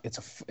dressed up.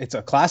 It's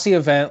a classy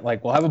event.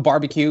 Like, we'll have a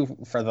barbecue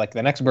for like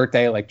the next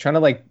birthday, like trying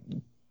to like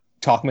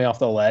talk me off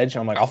the ledge.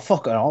 I'm like, I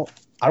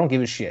don't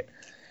give a shit.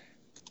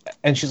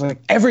 And she's like,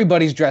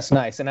 everybody's dressed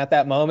nice. And at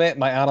that moment,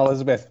 my Aunt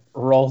Elizabeth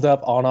rolled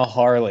up on a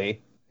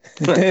Harley.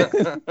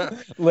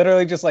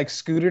 Literally just like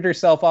scooted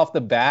herself off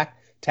the back,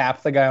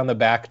 tapped the guy on the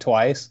back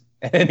twice,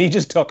 and then he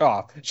just took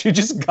off. She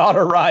just got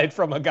a ride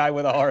from a guy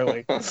with a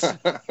Harley.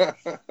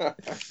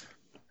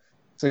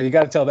 So you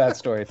got to tell that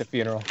story at the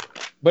funeral.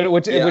 But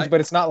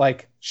but it's not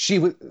like she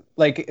was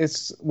like,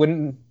 it's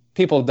when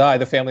people die,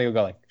 the family will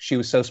go like, she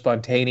was so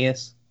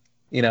spontaneous,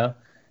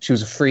 she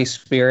was a free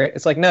spirit.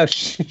 It's like, no,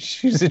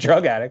 she was a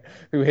drug addict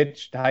who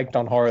hitchhiked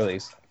on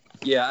Harleys.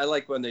 Yeah, I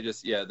like when they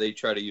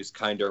try to use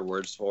kinder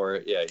words for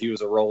it. Yeah, he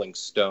was a Rolling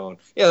Stone.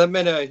 Yeah, that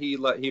meant he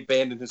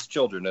abandoned his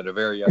children at a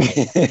very young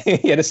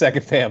age. He had a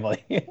second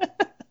family.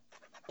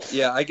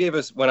 Yeah,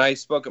 when I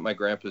spoke at my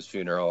grandpa's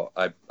funeral,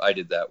 I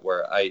did that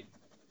where I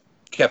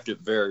kept it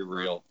very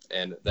real,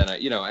 and then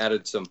I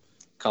added some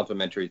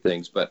complimentary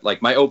things. But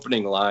like my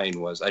opening line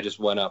was, I just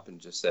went up and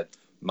just said,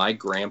 my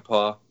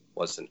grandpa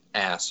was an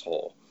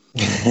asshole.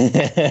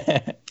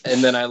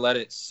 And then I let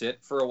it sit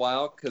for a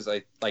while because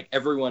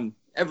everyone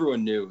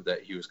knew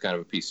that he was kind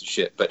of a piece of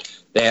shit,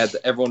 but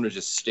everyone was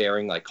just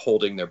staring, like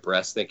holding their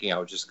breath, thinking I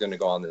was just going to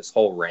go on this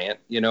whole rant,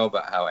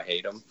 about how I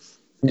hate him.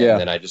 Yeah.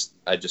 And then I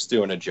just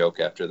threw in a joke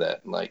after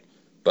that. And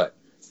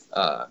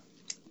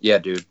Yeah,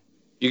 dude,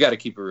 you got to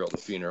keep it real to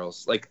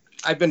funerals. Like,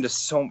 I've been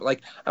to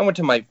I went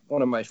to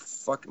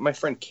my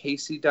friend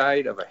Casey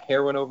died of a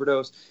heroin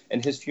overdose,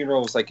 and his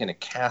funeral was like in a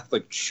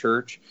Catholic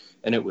church,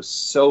 and it was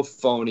so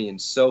phony and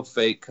so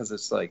fake because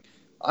it's like,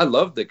 I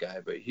love the guy,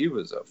 but he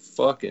was a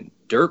fucking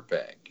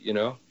dirtbag, you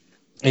know?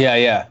 Yeah,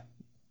 yeah.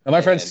 And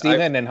my friend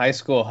Steven in high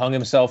school hung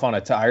himself on a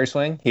tire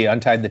swing. He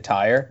untied the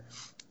tire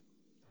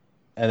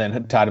and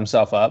then tied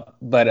himself up.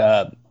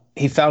 But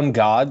he found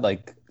God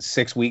like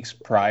 6 weeks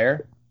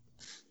prior.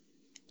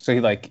 So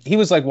he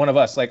was like one of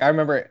us. Like, I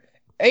remember,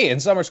 hey, in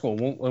summer school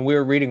when we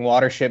were reading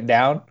Watership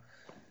Down,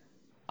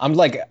 I'm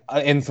like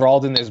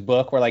enthralled in this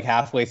book. We're like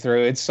halfway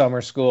through. It's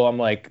summer school. I'm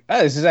like,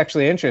 oh, this is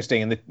actually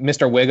interesting. And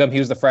Mr. Wiggum, he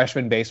was the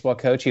freshman baseball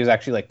coach. He was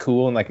actually like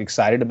cool and like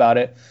excited about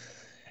it.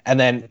 And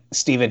then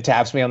Steven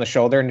taps me on the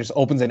shoulder and just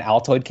opens an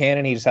Altoid can,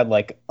 and he just had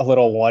like a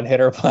little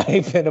one-hitter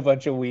pipe and a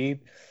bunch of weed.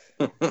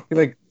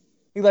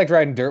 he liked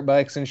riding dirt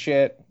bikes and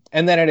shit.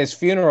 And then at his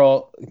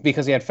funeral,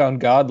 because he had found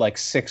God like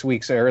 6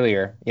 weeks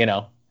earlier, you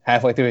know,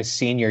 halfway through his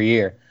senior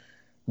year,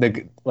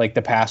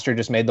 the pastor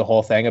just made the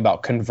whole thing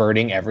about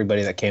converting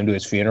everybody that came to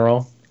his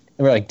funeral.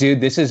 And we're like,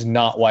 dude, this is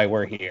not why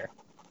we're here.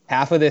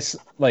 Half of this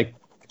like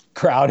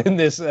crowd in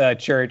this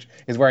church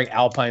is wearing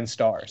Alpine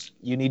stars.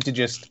 You need to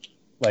just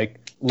like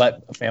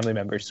let family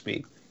members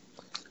speak.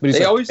 But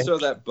they always throw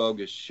that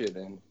bogus shit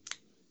in.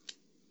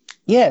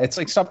 Yeah, it's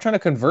like, stop trying to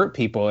convert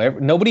people.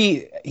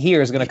 Nobody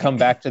here is going to come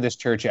back to this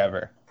church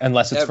ever,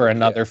 unless it's for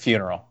another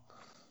funeral.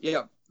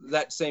 Yeah,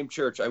 that same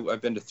church,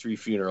 I've been to 3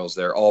 funerals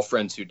there, all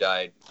friends who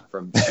died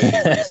from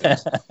shady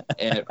reasons.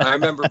 And I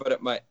remember, but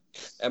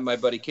at my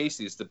buddy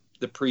Casey's,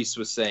 the priest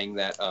was saying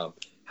that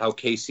how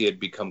Casey had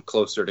become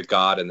closer to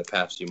God in the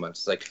past few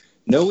months. It's like,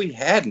 no, he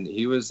hadn't.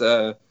 He was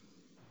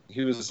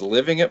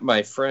living at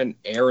my friend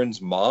Aaron's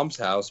mom's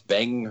house,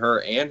 banging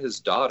her and his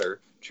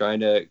daughter,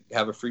 trying to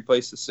have a free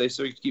place to stay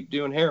so he could keep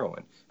doing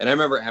heroin. And I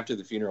remember after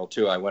the funeral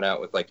too, I went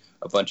out with like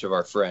a bunch of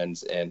our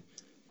friends, and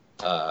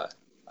I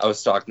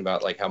was talking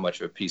about like how much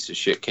of a piece of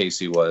shit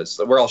Casey was.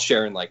 So we're all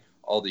sharing like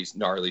all these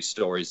gnarly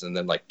stories, and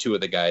then like 2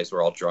 of the guys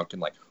were all drunk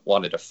and like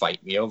wanted to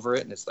fight me over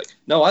it. And it's like,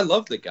 no, I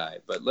love the guy,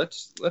 but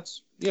let's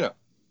be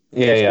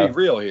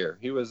real here.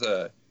 He was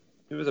a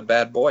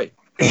bad boy.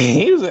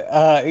 He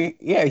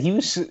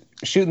was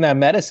shooting that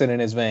medicine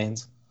in his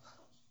veins.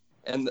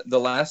 And the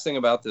last thing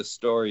about this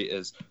story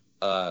is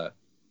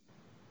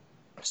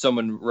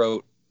someone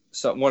wrote,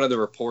 one of the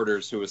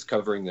reporters who was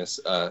covering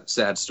this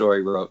sad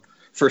story wrote,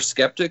 for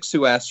skeptics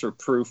who asked for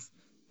proof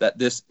that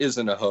this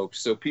isn't a hoax.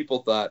 So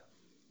people thought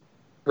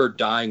her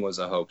dying was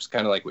a hoax,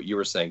 kind of like what you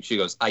were saying. She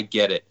goes, I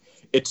get it.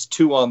 It's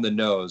too on the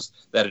nose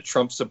that a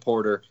Trump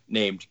supporter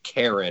named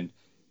Karen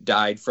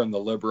died from the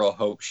liberal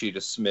hoax she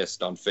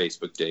dismissed on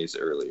Facebook days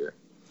earlier.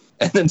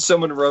 And then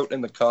someone wrote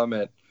in the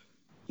comment,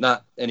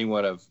 not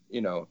anyone of,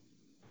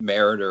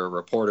 merit or a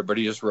reporter, but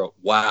he just wrote,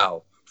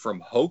 wow,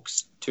 from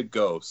hoax to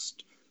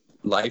ghost,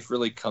 life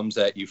really comes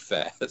at you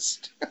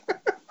fast.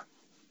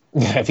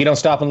 If you don't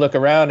stop and look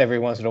around every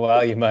once in a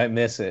while, you might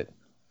miss it.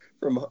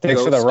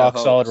 Thanks for the rock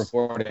solid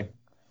reporting.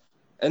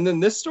 And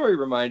then this story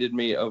reminded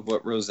me of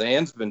what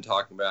Roseanne's been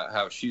talking about,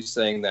 how she's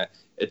saying that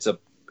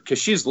because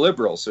she's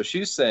liberal, so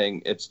she's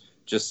saying it's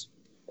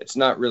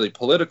not really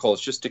political,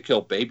 it's just to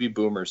kill baby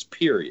boomers,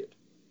 period.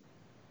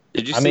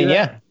 Did you see that?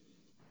 Yeah.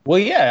 Well,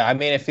 yeah, I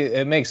mean, if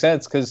it makes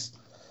sense, because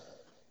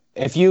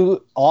if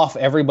you off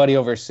everybody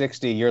over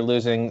 60, you're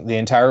losing the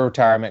entire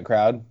retirement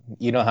crowd.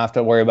 You don't have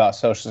to worry about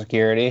Social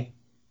Security.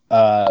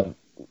 If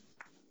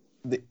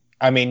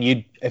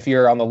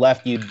you're on the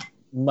left, you'd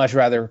much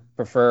rather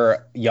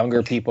prefer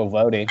younger people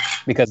voting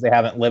because they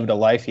haven't lived a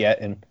life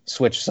yet and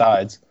switched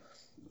sides.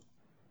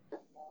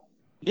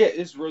 Yeah,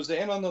 is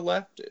Roseanne on the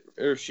left,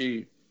 or is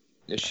she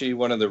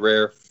one of the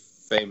rare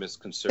famous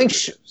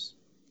conservatives?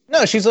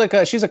 No, she's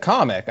a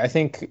comic. I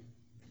think,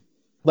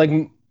 like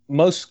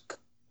most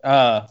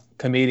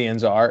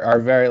comedians are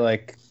very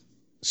like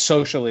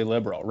socially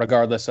liberal,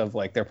 regardless of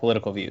like their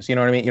political views. You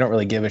know what I mean? You don't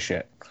really give a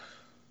shit.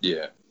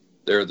 Yeah,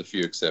 there are the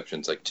few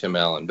exceptions, like Tim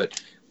Allen. But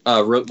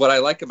what I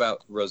like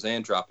about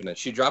Roseanne dropping it,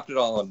 she dropped it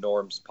all on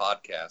Norm's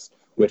podcast,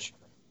 which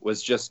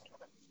was just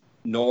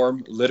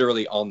Norm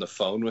literally on the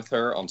phone with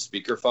her on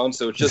speakerphone.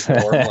 So it's just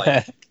Norm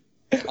like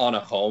on a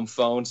home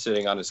phone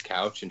sitting on his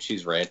couch, and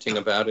she's ranting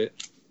about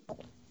it.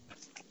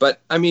 But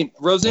I mean,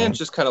 Roseanne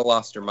just kind of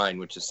lost her mind,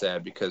 which is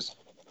sad because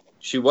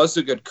she was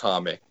a good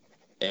comic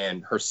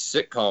and her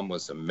sitcom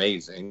was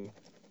amazing.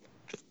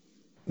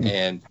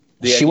 And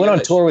she went on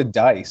tour with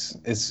Dice.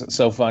 It's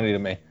so funny to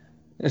me.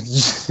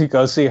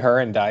 Go see her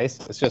and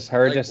Dice. It's just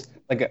her, just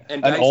like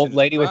an old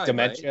lady with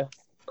dementia. Right?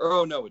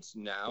 Oh no, it's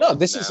now. No,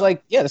 this is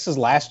this is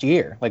last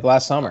year, like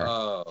last summer.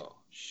 Oh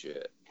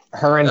shit.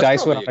 Her and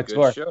Dice went on a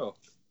tour. Show.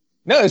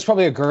 No, it's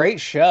probably a great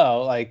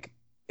show, like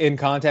in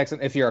context,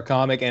 if you're a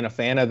comic and a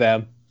fan of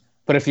them.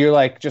 But if you're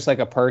like just like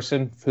a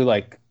person who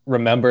like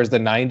remembers the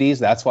 90s,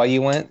 that's why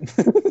you went.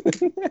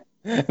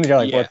 And you're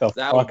like, what the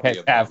fuck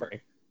is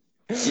happening?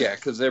 Yeah,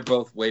 because they're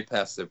both way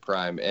past their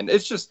prime, and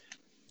it's just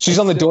she's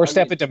on the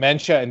doorstep of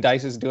dementia, and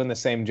Dice is doing the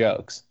same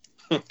jokes.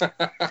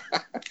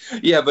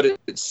 Yeah, but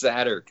it's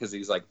sadder because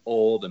he's like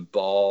old and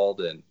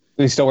bald, and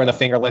He's still wearing the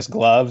fingerless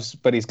gloves,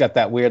 but he's got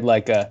that weird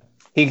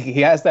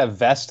he has that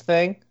vest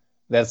thing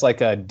that's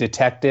like a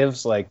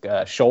detective's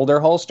shoulder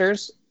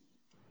holsters,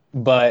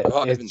 but I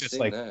haven't it's just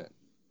seen that.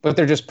 but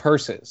they're just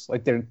purses,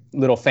 like they're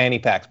little fanny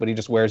packs, but he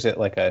just wears it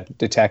like a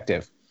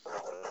detective.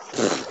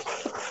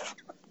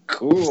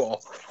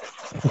 Cool.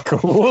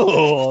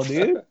 Cool,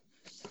 dude.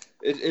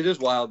 It is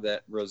wild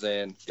that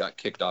Roseanne got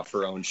kicked off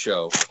her own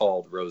show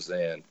called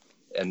Roseanne.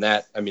 And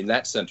that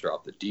sent her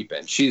off the deep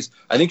end.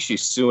 I think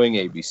she's suing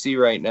ABC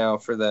right now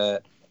for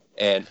that.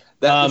 And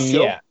that the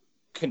show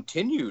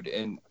continued,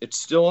 and it's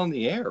still on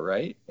the air,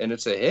 right? And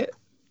it's a hit.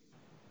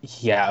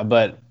 Yeah,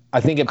 but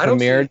I think it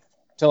premiered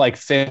to like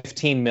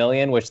 15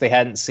 million, which they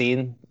hadn't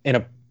seen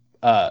in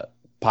a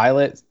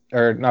pilot,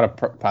 or not a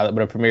pilot,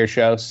 but a premiere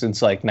show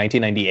since like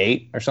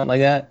 1998 or something like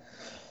that.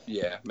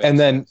 Yeah. And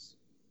then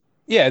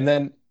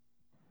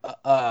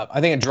I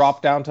think it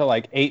dropped down to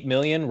like 8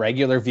 million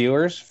regular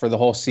viewers for the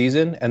whole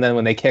season. And then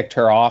when they kicked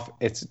her off,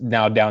 it's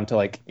now down to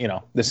like,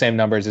 the same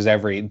numbers as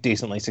every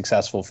decently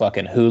successful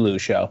fucking Hulu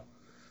show.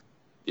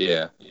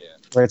 Yeah.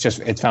 Where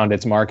it's found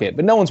its market.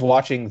 But no one's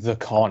watching The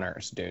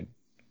Conners, dude.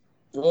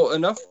 Well,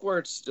 enough where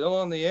it's still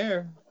on the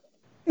air.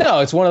 No,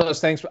 it's one of those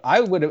things.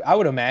 I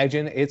would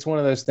imagine it's one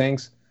of those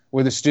things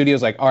where the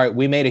studio's like, all right,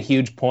 we made a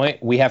huge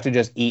point. We have to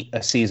just eat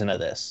a season of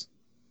this.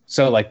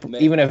 So like,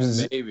 even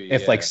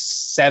if like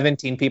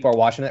 17 people are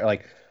watching it,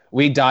 like,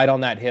 we died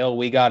on that hill,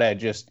 we gotta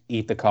just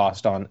eat the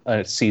cost on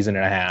a season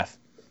and a half.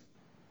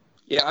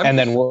 Yeah,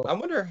 then we'll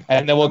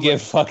much...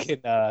 give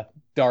fucking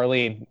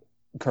Darlene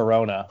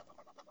Corona.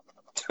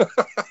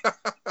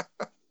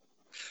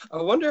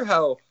 I wonder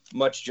how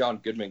much John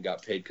Goodman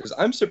got paid, because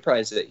I'm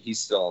surprised that he's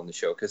still on the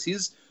show, because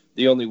he's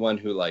the only one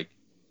who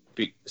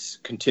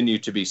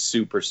continued to be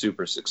super,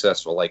 super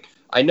successful. Like,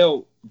 I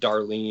know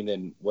Darlene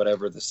and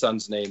whatever the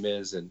son's name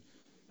is, and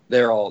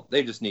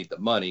they just need the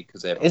money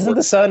because they have. Isn't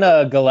the son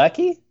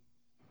Galecki?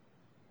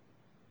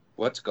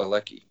 What's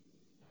Galecki?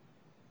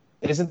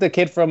 Isn't the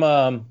kid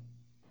from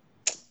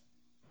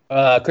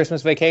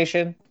Christmas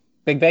Vacation,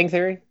 Big Bang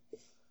Theory?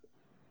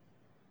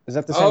 Is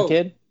that the same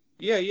kid?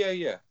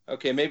 Yeah.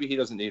 Okay, maybe he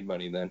doesn't need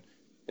money then.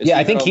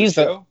 I think he's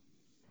the.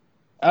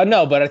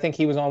 No, but I think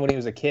he was on when he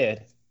was a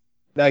kid.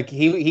 Like,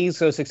 he's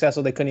so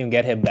successful they couldn't even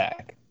get him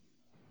back.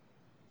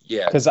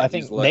 Yeah, because I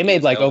think they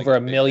made like over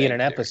 $1 million an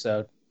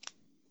episode.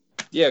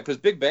 Yeah, because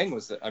Big Bang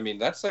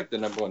that's like the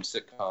number one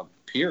sitcom.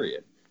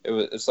 Period.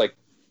 It's like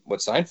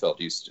what Seinfeld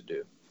used to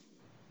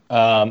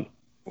do.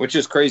 Which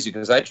is crazy,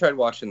 because I tried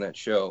watching that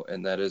show,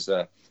 and that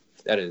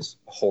is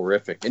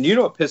horrific. And you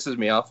know what pisses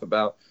me off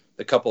about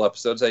the couple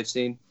episodes I've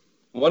seen?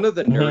 One of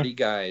the nerdy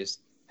guys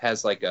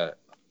has like a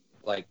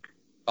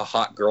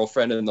hot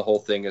girlfriend, and the whole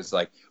thing is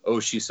like,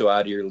 oh, she's so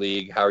out of your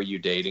league. How are you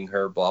dating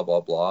her? Blah,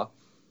 blah, blah.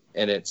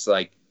 And it's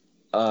like,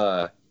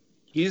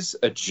 he's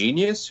a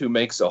genius who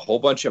makes a whole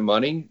bunch of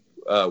money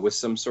with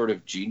some sort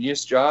of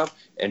genius job,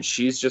 and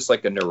she's just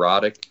like a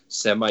neurotic,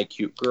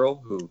 semi-cute girl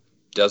who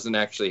doesn't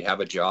actually have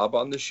a job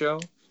on the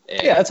show.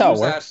 And yeah, that's how it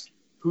works.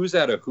 Who's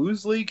at a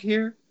who's league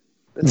here?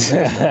 That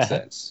doesn't make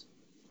sense.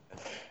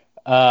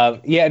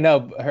 But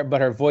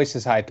her voice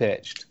is high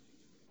pitched,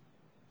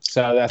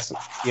 so that's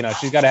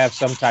she's got to have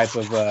some type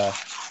of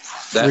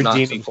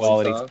redeeming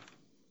quality.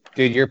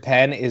 Dude, your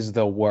pen is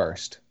the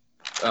worst.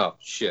 Oh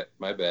shit,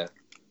 my bad.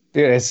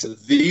 Dude, it's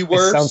the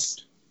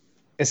worst.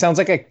 It sounds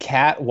like a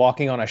cat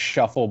walking on a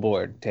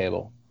shuffleboard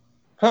table.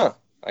 Huh?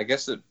 I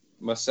guess it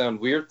must sound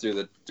weird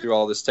through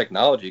all this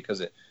technology, because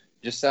it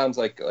just sounds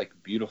like a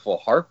beautiful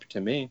harp to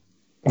me.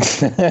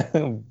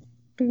 Because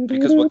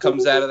what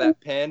comes out of that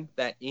pen,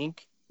 that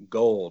ink,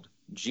 gold,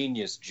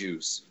 genius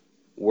juice.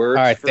 Words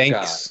all right, for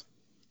thanks. God.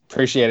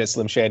 Appreciate it,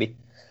 Slim Shady.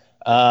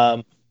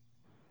 All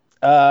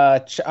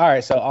right,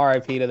 so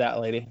R.I.P. to that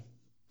lady.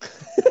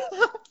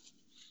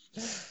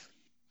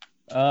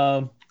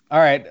 All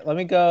right, let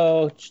me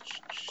go.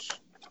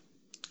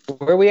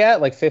 Where are we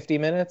at? Like 50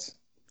 minutes?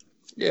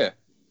 Yeah,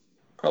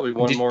 probably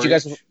one more.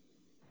 Did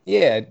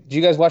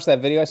you guys watch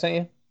that video I sent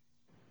you?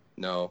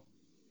 No,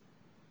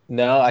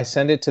 I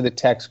sent it to the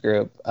text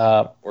group.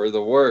 We're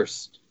the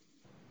worst.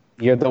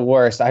 You're the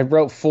worst. I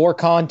wrote for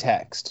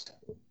context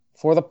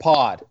for the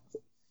pod.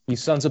 You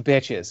sons of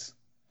bitches.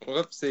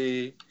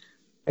 Whoopsie.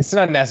 It's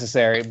not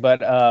necessary, but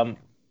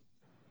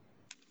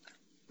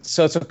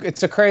so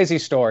it's a crazy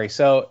story.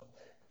 So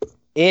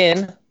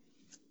in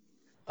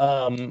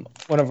one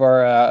of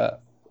our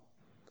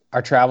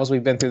travels,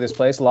 we've been through this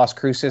place, Las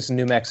Cruces,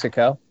 New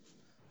Mexico.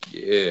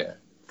 Yeah,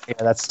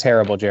 that's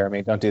terrible,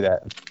 Jeremy. Don't do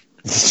that.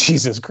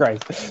 Jesus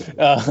Christ.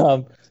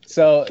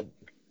 So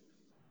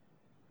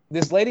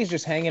this lady's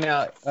just hanging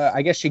out.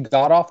 I guess she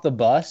got off the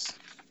bus,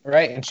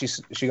 right? And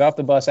she got off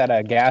the bus at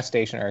a gas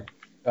station or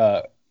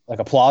like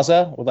a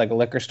plaza with like a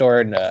liquor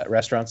store and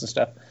restaurants and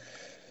stuff.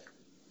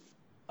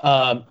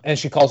 And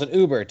she calls an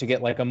Uber to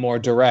get like a more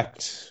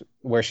direct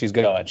where she's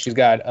going. She's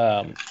got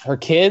her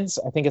kids.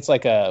 I think it's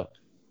like a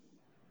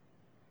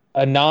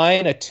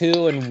 9, a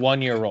 2, and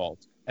 1-year-old.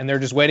 and they're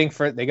just waiting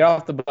for. They get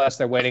off the bus.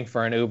 They're waiting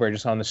for an Uber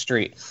just on the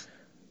street.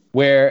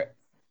 Where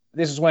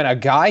this is when a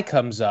guy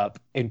comes up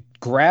and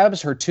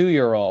grabs her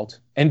 2-year-old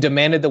and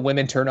demanded the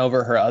women turn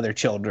over her other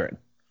children.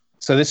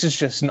 So this is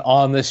just an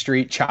on the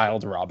street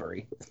child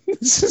robbery.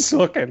 This is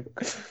looking.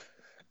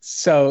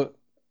 So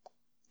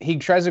he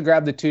tries to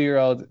grab the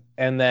 2-year-old,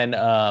 and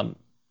then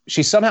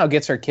she somehow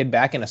gets her kid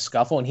back in a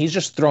scuffle, and he's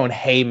just throwing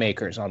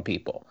haymakers on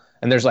people.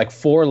 And there's like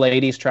 4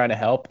 ladies trying to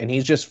help, and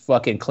he's just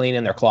fucking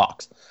cleaning their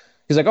clocks.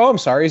 He's like, "Oh, I'm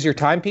sorry. Is your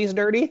timepiece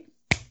dirty?"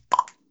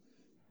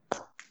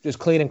 Just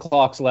cleaning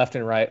clocks left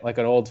and right like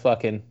an old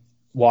fucking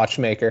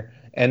watchmaker.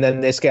 And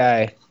then this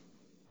guy,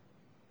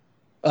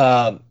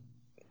 the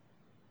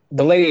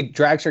lady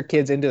drags her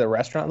kids into the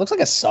restaurant. It looks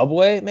like a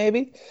Subway,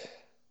 maybe.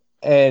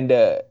 And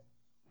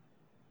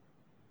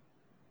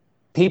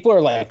people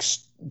are like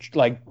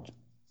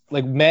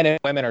men and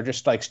women are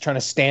just like trying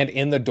to stand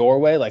in the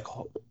doorway, like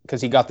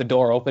because he got the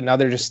door open. Now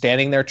they're just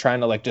standing there trying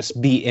to like just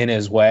be in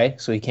his way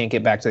so he can't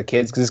get back to the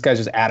kids because this guy's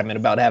just adamant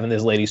about having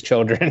this lady's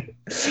children.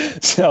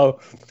 So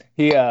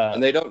he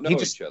and they don't know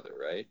each other,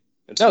 right?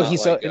 It's no,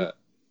 he's like,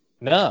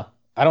 no,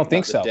 I don't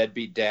think so.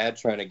 Deadbeat dad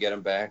trying to get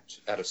him back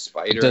out of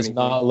spite. It does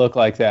not look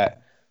like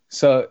that.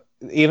 So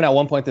even at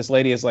one point, this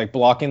lady is like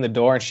blocking the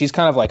door, and she's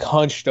kind of like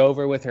hunched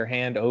over with her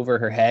hand over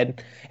her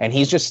head, and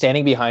he's just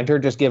standing behind her,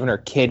 just giving her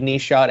kidney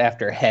shot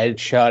after head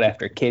shot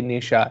after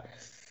kidney shot.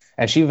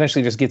 And she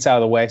eventually just gets out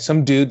of the way.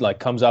 Some dude like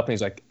comes up and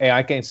he's like, "Hey,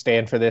 I can't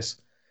stand for this,"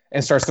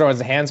 and starts throwing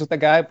his hands with the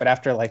guy. But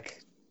after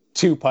like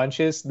 2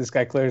 punches, this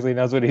guy clearly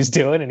knows what he's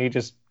doing, and he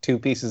just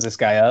 2-pieces this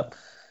guy up.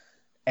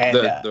 And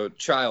the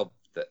child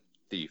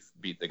thief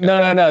beat the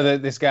guy. No.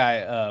 This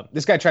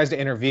guy tries to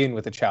intervene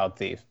with the child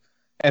thief.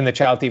 And the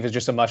child thief is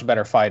just a much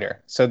better fighter.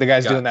 So the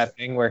guy's doing that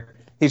thing where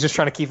he's just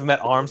trying to keep him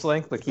at arm's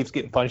length, but keeps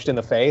getting punched in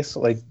the face,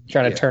 like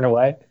trying to turn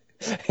away.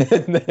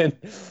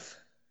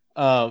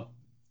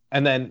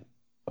 and then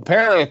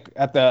apparently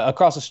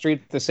across the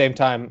street at the same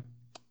time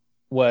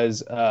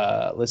was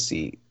Kanan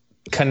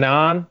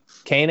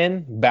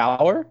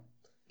Bauer.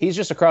 He's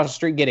just across the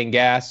street getting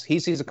gas. He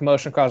sees a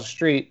commotion across the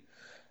street.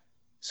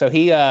 So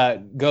he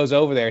goes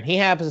over there, and he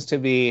happens to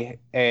be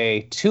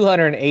a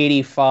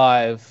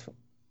 285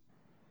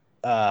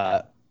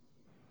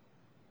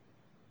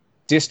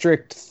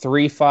 District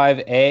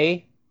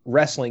 35A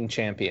wrestling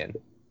champion.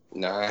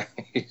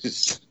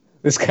 Nice.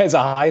 This guy's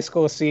a high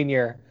school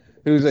senior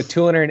who's a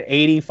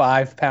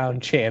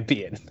 285-pound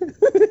champion.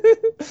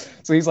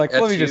 So he's like,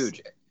 "That's let me huge."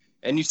 just.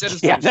 And you said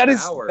his Yeah,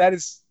 name's Bauer. that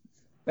is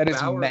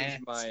Bauer mad.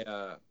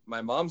 is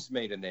my mom's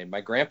maiden name, my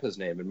grandpa's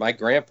name, and my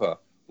grandpa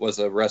was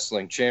a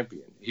wrestling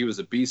champion. He was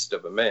a beast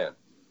of a man.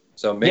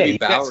 So maybe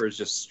Bauer is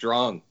just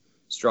strong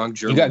German.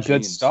 You got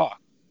good genes. stock.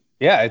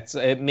 Yeah,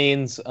 it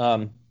means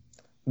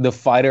the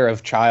fighter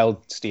of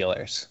child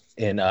stealers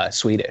in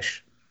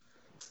Swedish.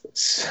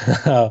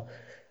 So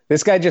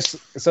this guy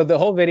so the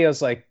whole video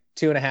is like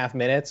 2.5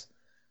 minutes.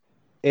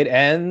 It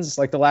ends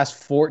like the last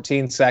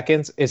 14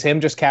 seconds is him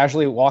just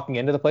casually walking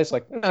into the place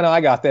like, no, I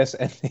got this.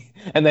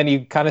 And then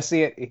you kind of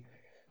see it.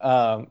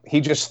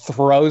 He just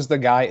throws the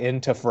guy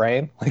into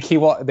frame. Like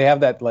they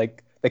have that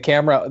like the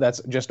camera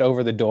that's just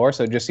over the door.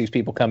 So it just sees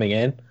people coming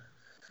in.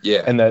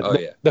 Yeah. And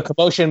the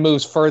commotion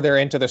moves further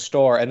into the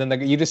store. And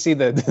then you just see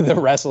the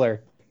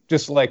wrestler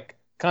just like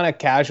kind of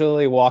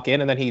casually walk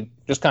in. And then he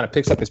just kind of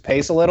picks up his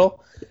pace a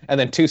little. And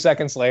then 2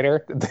 seconds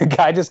later, the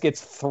guy just gets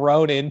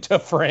thrown into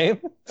frame.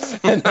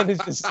 And then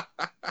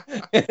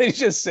he's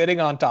just sitting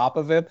on top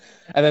of him.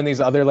 And then these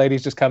other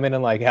ladies just come in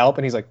and like help.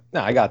 And he's like, no,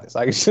 I got this.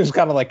 I just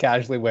kind of like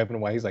casually whipping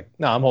away. He's like,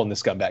 no, I'm holding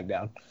this scumbag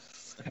down.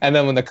 And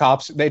then when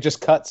they just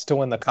cuts to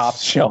when the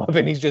cops show up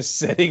and he's just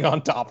sitting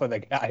on top of the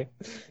guy.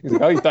 He's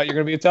like, oh, you thought you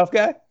were going to be a tough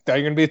guy? Thought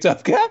you were going to be a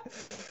tough guy?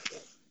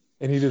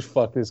 And he just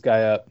fucked this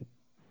guy up.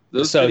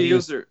 Those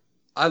videos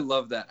I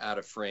love that out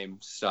of frame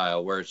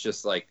style where it's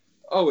just like,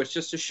 oh, it's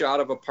just a shot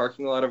of a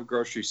parking lot of a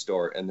grocery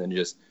store and then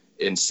just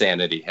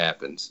insanity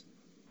happens.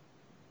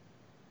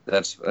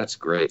 That's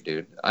great,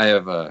 dude. I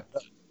have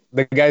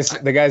the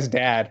guy's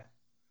dad.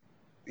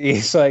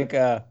 He's like,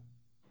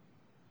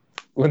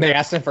 when they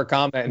asked him for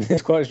comment, and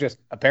his quote is just,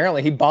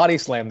 apparently he body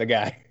slammed the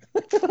guy.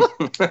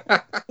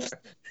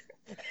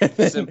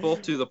 Simple,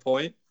 to the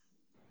point.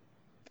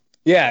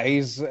 Yeah,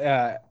 he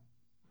said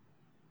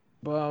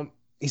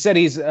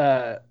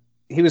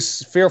he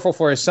was fearful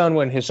for his son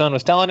when his son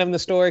was telling him the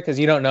story because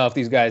you don't know if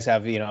these guys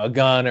have, a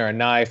gun or a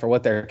knife or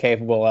what they're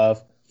capable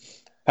of.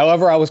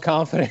 However, I was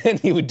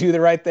confident he would do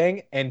the right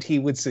thing and he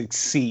would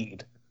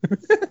succeed.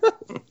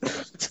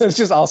 So it's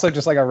just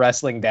like a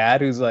wrestling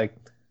dad who's like,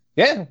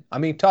 yeah, I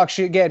mean, talk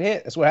shit, get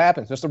hit. That's what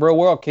happens. That's the real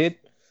world, kid.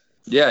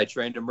 Yeah, I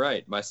trained him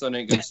right. My son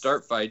ain't going to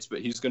start fights, but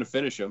he's going to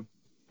finish them.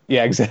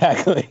 Yeah,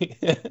 exactly.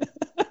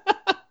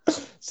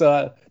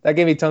 So that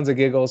gave me tons of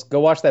giggles. Go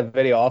watch that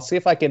video. I'll see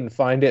if I can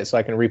find it so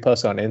I can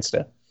repost it on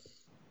Insta.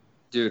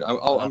 Dude,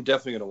 I'm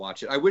definitely going to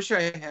watch it. I wish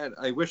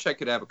I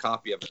could have a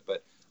copy of it,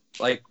 but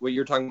like what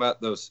you're talking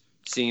about, those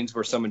scenes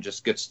where someone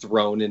just gets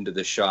thrown into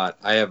the shot.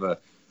 I have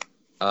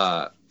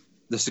the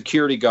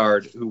security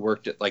guard who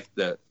worked at like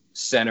the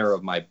center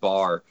of my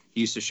bar.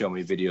 He used to show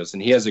me videos,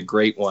 and he has a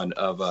great one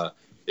of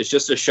it's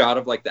just a shot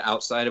of like the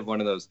outside of one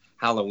of those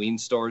Halloween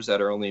stores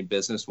that are only in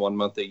business 1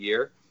 month a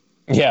year.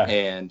 Yeah.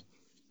 And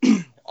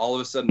all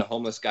of a sudden, a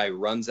homeless guy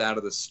runs out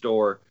of the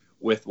store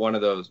with one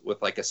of those,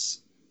 with like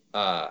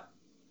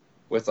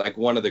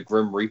one of the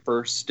Grim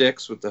Reaper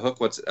sticks with the hook.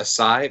 What's a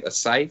scythe? A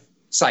scythe?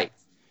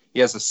 Scythe. He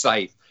has a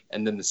scythe,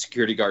 and then the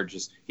security guard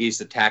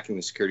he's attacking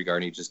the security guard,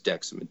 and he just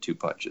decks him in 2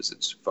 punches.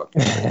 It's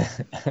fucking.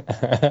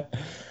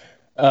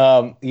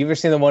 You ever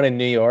seen the one in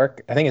New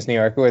York? I think it's New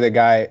York, where the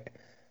guy,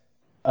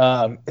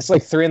 it's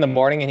like 3 a.m,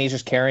 and he's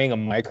just carrying a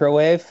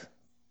microwave.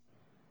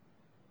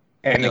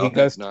 And no, he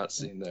goes, I've not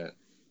seen that.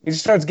 He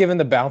just starts giving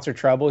the bouncer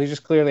trouble. He's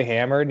just clearly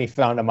hammered, and he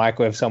found a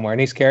microwave somewhere, and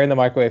he's carrying the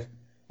microwave,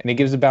 and he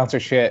gives the bouncer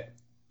shit.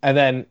 And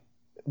then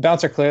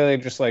bouncer clearly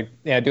just like,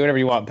 yeah, do whatever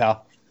you want,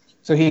 pal.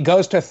 So he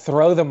goes to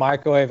throw the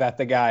microwave at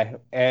the guy,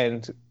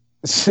 and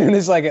as soon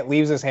as like it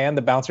leaves his hand,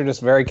 the bouncer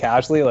just very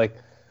casually, like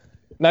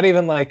not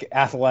even like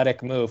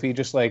athletic move, he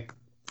just like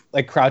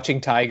crouching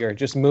tiger,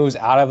 just moves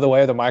out of the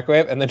way of the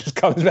microwave, and then just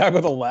comes back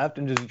with a left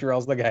and just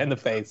drills the guy in the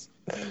face.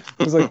 It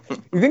was like,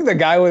 you think the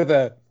guy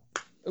with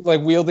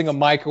wielding a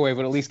microwave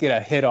would at least get a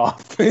hit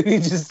off? He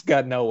just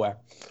got nowhere.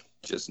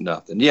 Just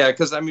nothing. Yeah,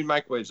 because I mean,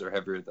 microwaves are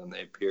heavier than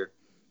they appear.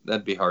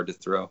 That'd be hard to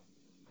throw.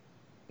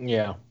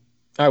 Yeah. All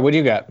right, what do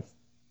you got?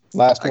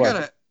 Last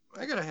one.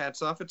 I got a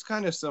hats off. It's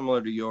kind of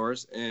similar to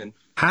yours, and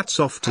hats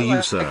off to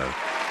you, sir.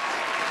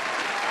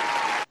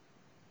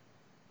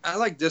 I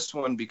like this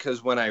one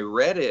because when I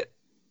read it,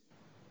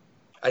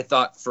 I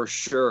thought for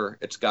sure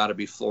it's got to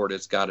be Florida.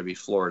 It's got to be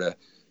Florida.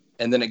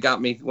 And then it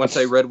got me, once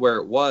I read where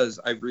it was,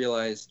 I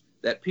realized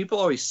that people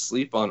always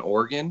sleep on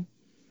Oregon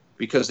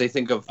because they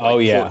think of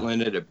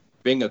Portland as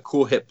being a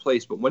cool hip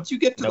place. But once you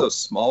get to those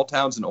small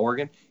towns in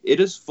Oregon, it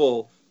is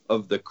full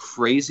of the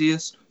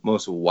craziest,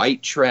 most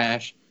white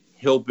trash,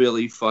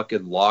 hillbilly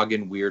fucking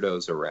logging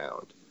weirdos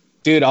around.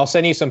 Dude, I'll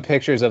send you some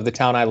pictures of the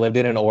town I lived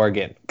in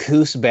Oregon,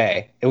 Coos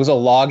Bay. It was a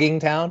logging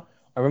town.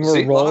 I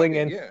remember rolling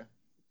in. Yeah.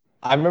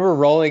 I remember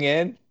rolling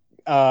in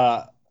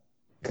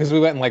because we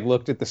went and like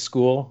looked at the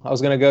school I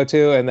was going to go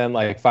to, and then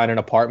like find an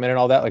apartment and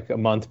all that like a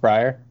month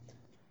prior.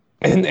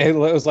 And it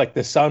was like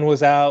the sun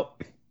was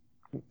out.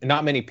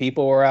 Not many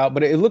people were out,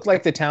 but it looked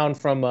like the town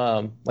from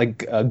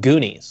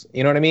Goonies.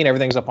 You know what I mean?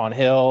 Everything's up on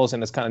hills,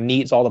 and it's kind of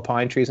neat. It's all the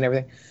pine trees and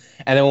everything.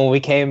 And then when we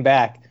came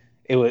back,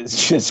 it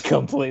was just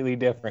completely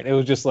different. It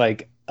was just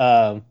like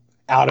out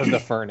of the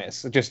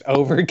furnace, just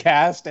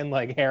overcast and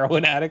like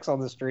heroin addicts on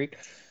the street.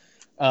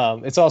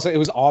 It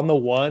was on the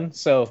one.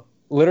 So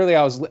literally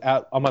I was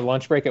out on my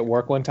lunch break at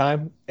work one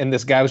time, and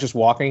this guy was just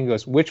walking and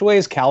goes, "Which way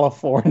is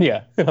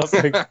California?" And I was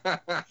like,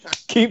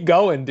 "Keep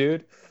going,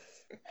 dude.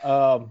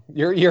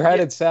 You're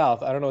headed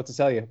south." I don't know what to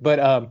tell you.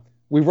 But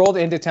we rolled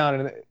into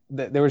town,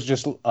 and there was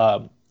just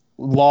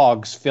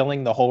logs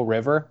filling the whole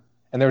river.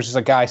 And there was just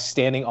a guy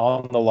standing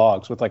on the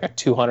logs with like a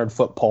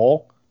 200-foot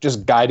pole,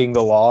 just guiding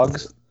the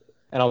logs.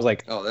 And I was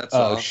like, "Oh, that's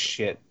awesome.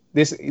 Shit!"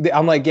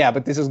 I'm like, "Yeah,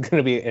 but this is going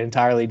to be an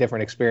entirely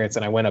different experience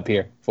than I went up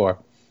here for."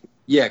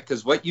 Yeah,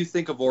 because what you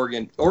think of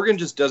Oregon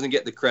just doesn't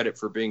get the credit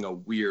for being a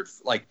weird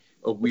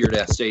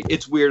ass state.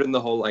 It's weird in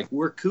the whole like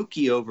we're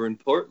kooky over in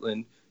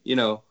Portland,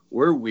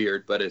 we're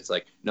weird, but it's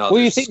like no,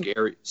 there's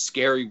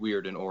scary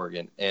weird in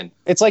Oregon, and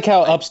it's like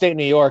how upstate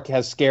New York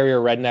has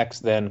scarier rednecks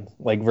than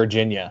like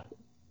Virginia.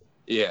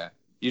 Yeah.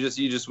 You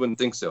just wouldn't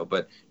think so,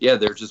 but yeah,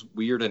 they're just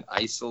weird and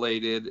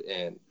isolated,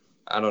 and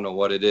I don't know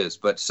what it is,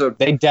 but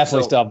they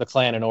definitely still have the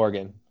Klan in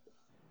Oregon.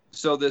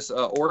 So this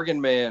Oregon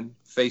man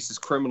faces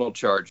criminal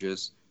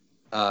charges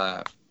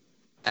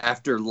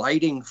after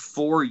lighting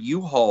 4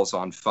 U-Hauls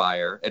on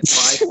fire at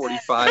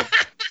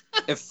 5:45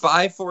 at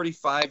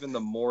 5:45 in the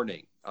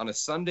morning on a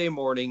Sunday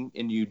morning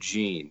in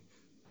Eugene.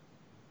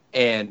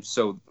 And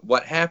so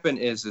what happened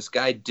is this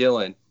guy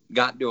Dylan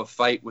got into a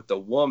fight with a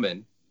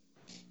woman.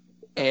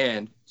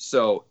 And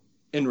so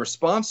in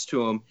response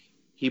to him,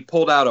 he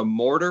pulled out a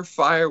mortar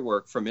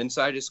firework from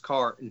inside his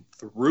car and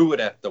threw it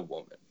at the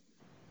woman.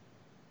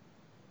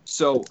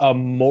 So a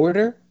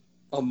mortar?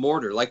 A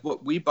mortar, like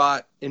what we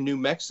bought in New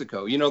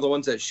Mexico. You know, the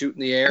ones that shoot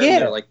in the air?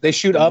 Yeah, like they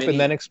shoot up and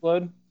then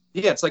explode?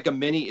 Yeah, it's like a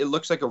mini. It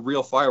looks like a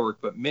real firework,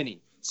 but mini.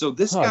 So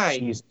this guy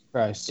Jesus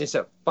Christ. It's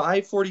at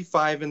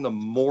 5:45 in the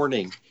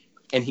morning,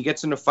 and he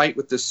gets in a fight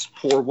with this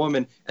poor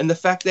woman. And the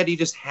fact that he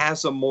just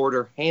has a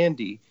mortar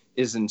handy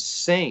is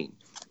insane.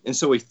 And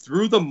so he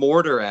threw the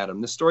mortar at him.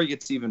 The story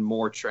gets even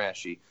more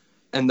trashy.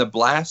 And the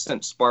blast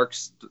sent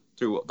sparks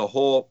through the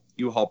whole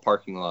U-Haul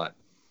parking lot.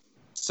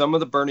 Some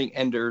of the burning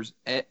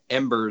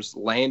embers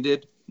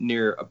landed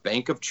near a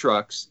bank of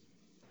trucks,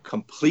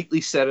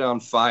 completely set it on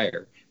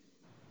fire.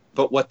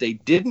 But what they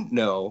didn't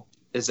know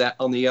is that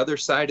on the other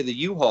side of the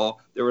U-Haul,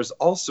 there was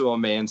also a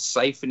man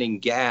siphoning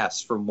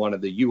gas from one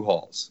of the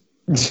U-Hauls.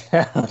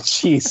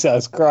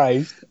 Jesus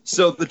Christ.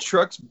 So the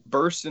trucks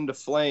burst into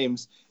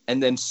flames,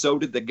 and then so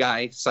did the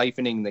guy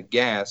siphoning the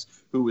gas,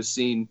 who was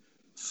seen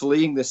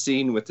fleeing the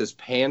scene with his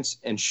pants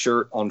and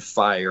shirt on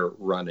fire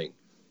running.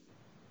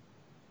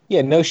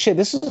 Yeah, no shit.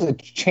 This is a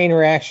chain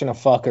reaction of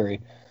fuckery.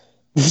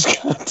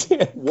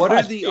 What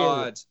are the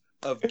odds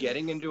of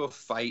getting into a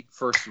fight,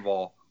 first of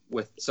all,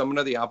 with someone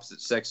of the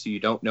opposite sex who you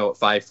don't know at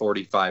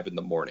 5:45 in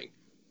the morning?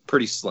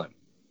 Pretty slim.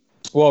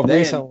 Well,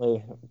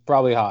 recently,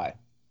 probably high.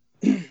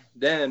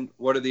 Then,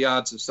 what are the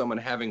odds of someone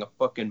having a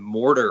fucking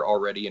mortar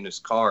already in his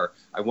car?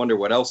 I wonder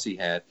what else he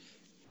had.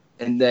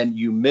 And then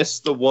you miss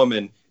the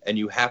woman, and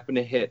you happen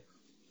to hit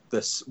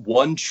this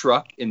one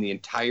truck in the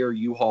entire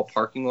U-Haul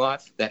parking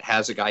lot that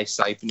has a guy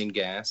siphoning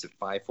gas at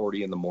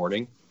 5:40 in the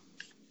morning.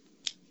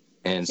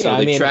 And so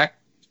they track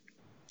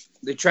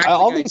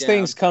all these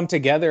things come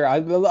together.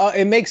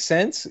 It makes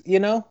sense, you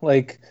know,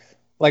 like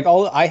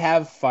I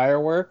have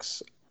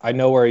fireworks. I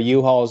know where a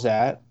U-Haul's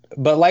at,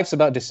 but life's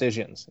about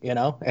decisions, you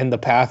know, and the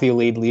path you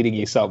lead leading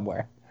you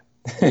somewhere.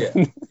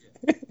 Yeah.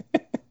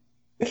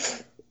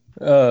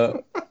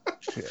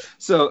 Shit.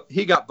 So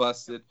he got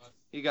busted.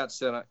 He got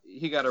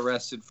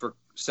arrested for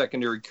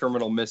secondary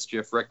criminal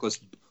mischief,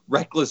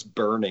 reckless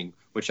burning,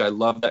 which I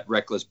love that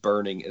reckless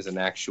burning is an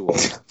actual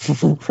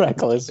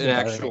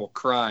actual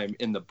crime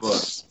in the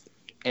books.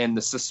 And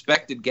the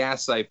suspected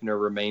gas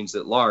siphoner remains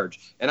at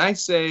large. And I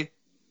say,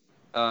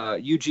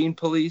 Eugene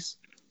police,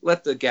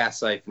 let the gas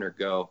siphoner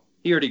go.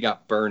 He already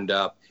got burned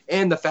up.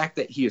 And the fact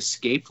that he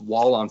escaped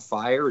while on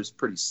fire is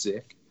pretty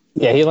sick.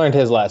 Yeah, he learned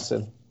his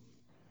lesson.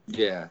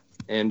 Yeah.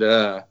 And,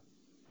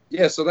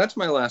 so that's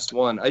my last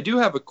one. I do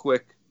have a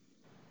quick,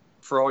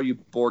 for all you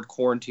bored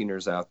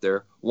quarantiners out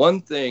there,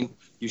 one thing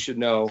you should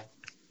know,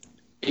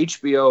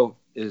 HBO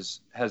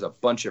has a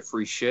bunch of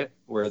free shit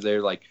where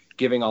they're like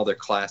giving all their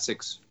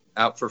classics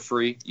out for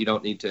free. You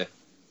don't need to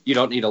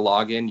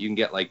log in. You can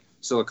get like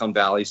Silicon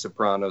Valley,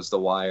 Sopranos, The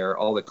Wire,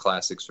 all the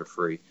classics for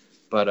free.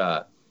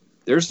 But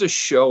there's this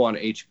show on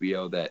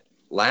HBO that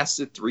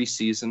lasted 3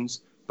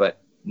 seasons,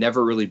 but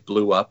never really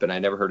blew up, and I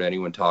never heard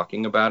anyone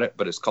talking about it.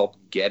 But it's called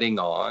Getting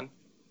On,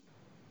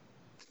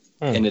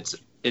 and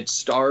it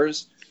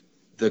stars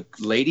the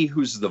lady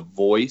who's the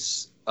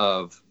voice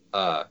of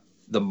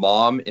the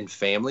mom in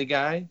Family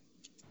Guy.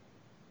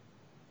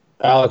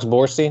 Alex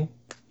Borstein?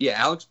 Yeah,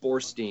 Alex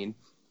Borstein.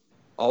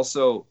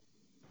 Also,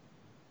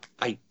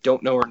 I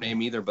don't know her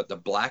name either, but the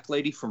black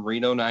lady from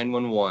Reno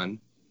 911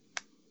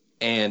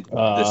 and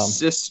the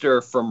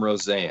sister from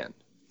Roseanne.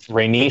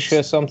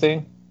 Rainisha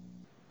something?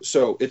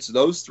 So it's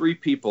those 3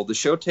 people. The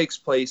show takes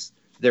place,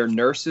 they're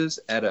nurses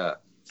at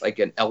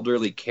an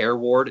elderly care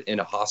ward in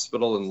a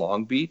hospital in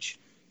Long Beach.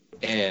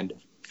 And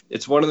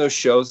it's one of those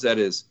shows that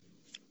is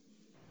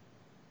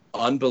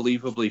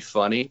unbelievably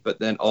funny, but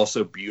then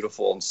also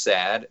beautiful and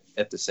sad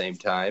at the same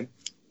time.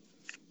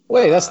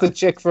 Wait, that's the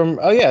chick from...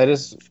 Oh, yeah, it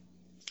is.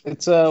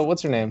 It's,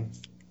 what's her name?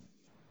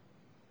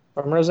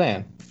 From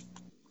Roseanne.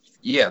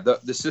 Yeah,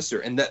 the sister.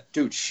 And that,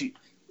 dude,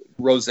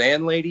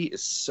 Roseanne lady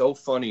is so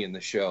funny in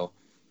the show.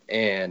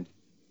 And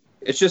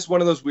it's just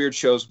one of those weird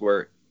shows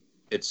where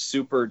it's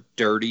super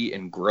dirty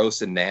and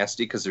gross and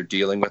nasty because they're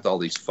dealing with all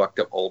these fucked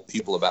up old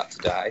people about to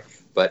die.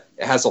 But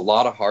it has a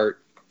lot of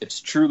heart. It's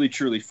truly,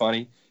 truly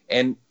funny.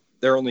 And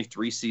there are only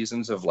 3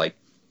 seasons of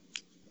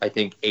I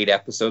think 8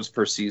 episodes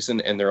per season,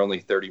 and they're only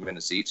 30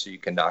 minutes each, so you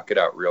can knock it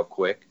out real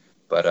quick.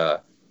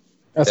 But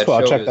that's cool.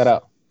 I'll check that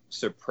out.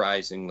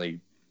 Surprisingly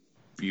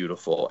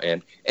beautiful,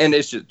 and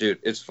it's just, dude,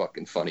 it's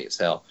fucking funny as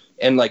hell.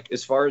 And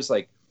as far as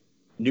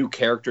new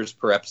characters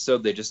per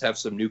episode, they just have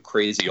some new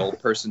crazy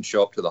old person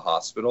show up to the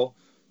hospital,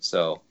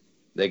 so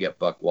they get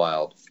buck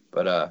wild.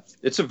 But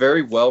it's a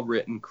very well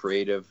written,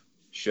 creative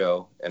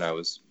show, and I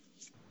was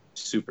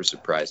super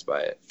surprised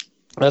by it.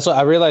 That's what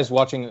I realized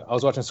I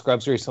was watching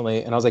Scrubs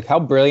recently, and I was like, how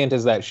brilliant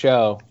is that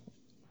show?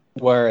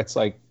 Where it's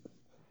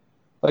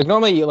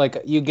normally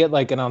you get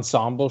an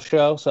ensemble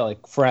show, so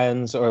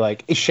Friends or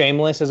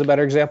Shameless is a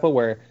better example,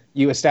 where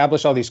you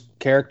establish all these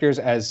characters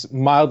as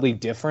mildly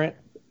different,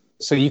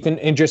 so you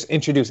can just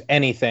introduce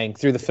anything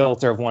through the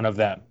filter of one of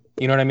them.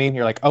 You know what I mean?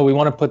 You're like, oh, we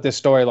want to put this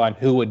storyline.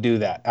 Who would do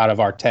that out of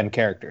our 10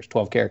 characters,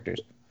 12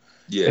 characters?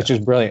 Yeah, it's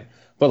just brilliant.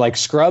 But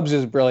Scrubs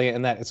is brilliant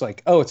in that it's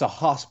it's a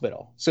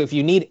hospital. So if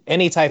you need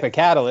any type of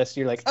catalyst,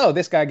 you're like, oh,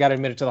 this guy got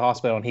admitted to the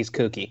hospital and he's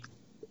kooky,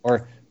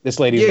 or this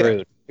lady's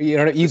rude. You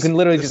know, you can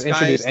literally just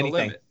introduce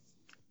anything.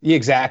 Yeah,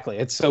 exactly.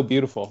 It's so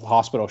beautiful.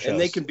 Hospital shows, and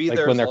they can be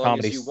there as long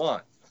as you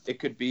want. It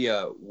could be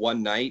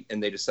one night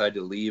and they decide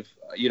to leave.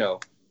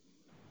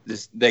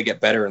 They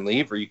get better and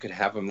leave, or you could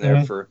have them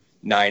there for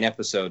 9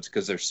 episodes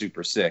because they're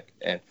super sick.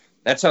 And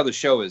that's how the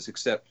show is.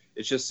 Except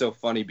it's just so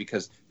funny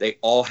because they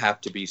all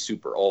have to be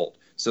super old.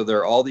 So there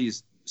are all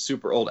these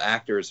super old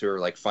actors who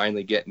are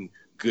finally getting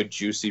good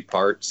juicy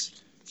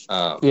parts.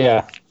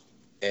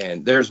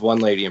 And there's one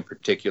lady in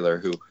particular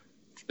who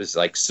is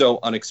so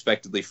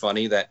unexpectedly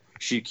funny that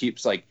she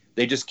keeps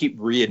they just keep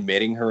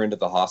readmitting her into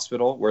the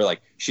hospital where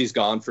she's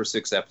gone for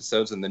 6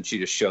 episodes and then she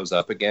just shows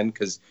up again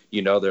because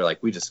they're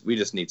we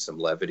just need some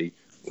levity,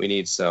 we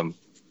need some.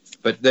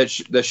 But that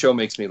show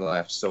makes me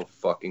laugh so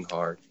fucking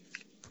hard.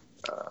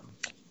 All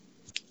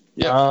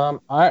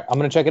right, I'm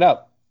gonna check it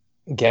out.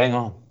 Getting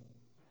On.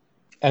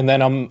 And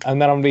then I'm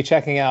gonna be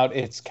checking out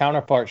its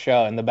counterpart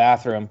show in the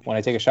bathroom when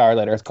I take a shower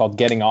later. It's called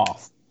Getting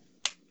Off.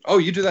 Oh,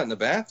 you do that in the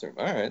bathroom.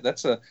 All right.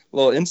 That's a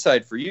little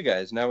insight for you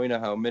guys. Now we know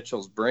how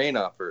Mitchell's brain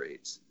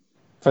operates.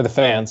 For the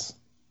fans.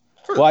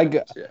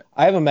 I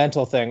have a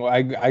mental thing.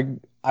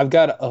 I've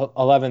got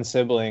 11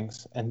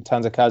 siblings and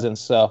tons of cousins,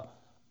 so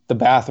the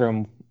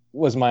bathroom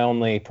was my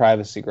only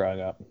privacy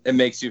growing up. It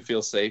makes you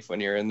feel safe when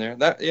you're in there.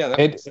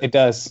 It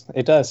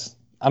does.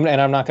 I'm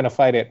not going to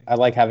fight it. I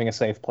like having a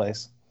safe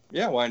place.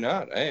 Yeah, why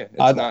not? Hey,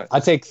 I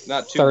take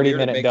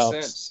 30-minute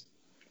dumps.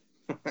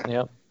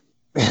 Yep.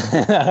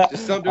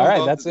 Just don't do all it right,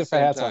 both that's at it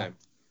the for same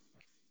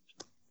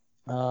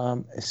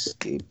halftime.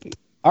 Escape.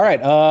 All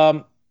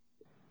right.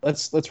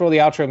 Let's roll the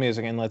outro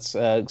music and let's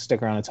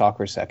stick around and talk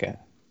for a second.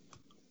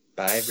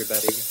 Bye,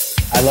 everybody.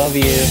 I love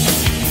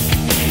you.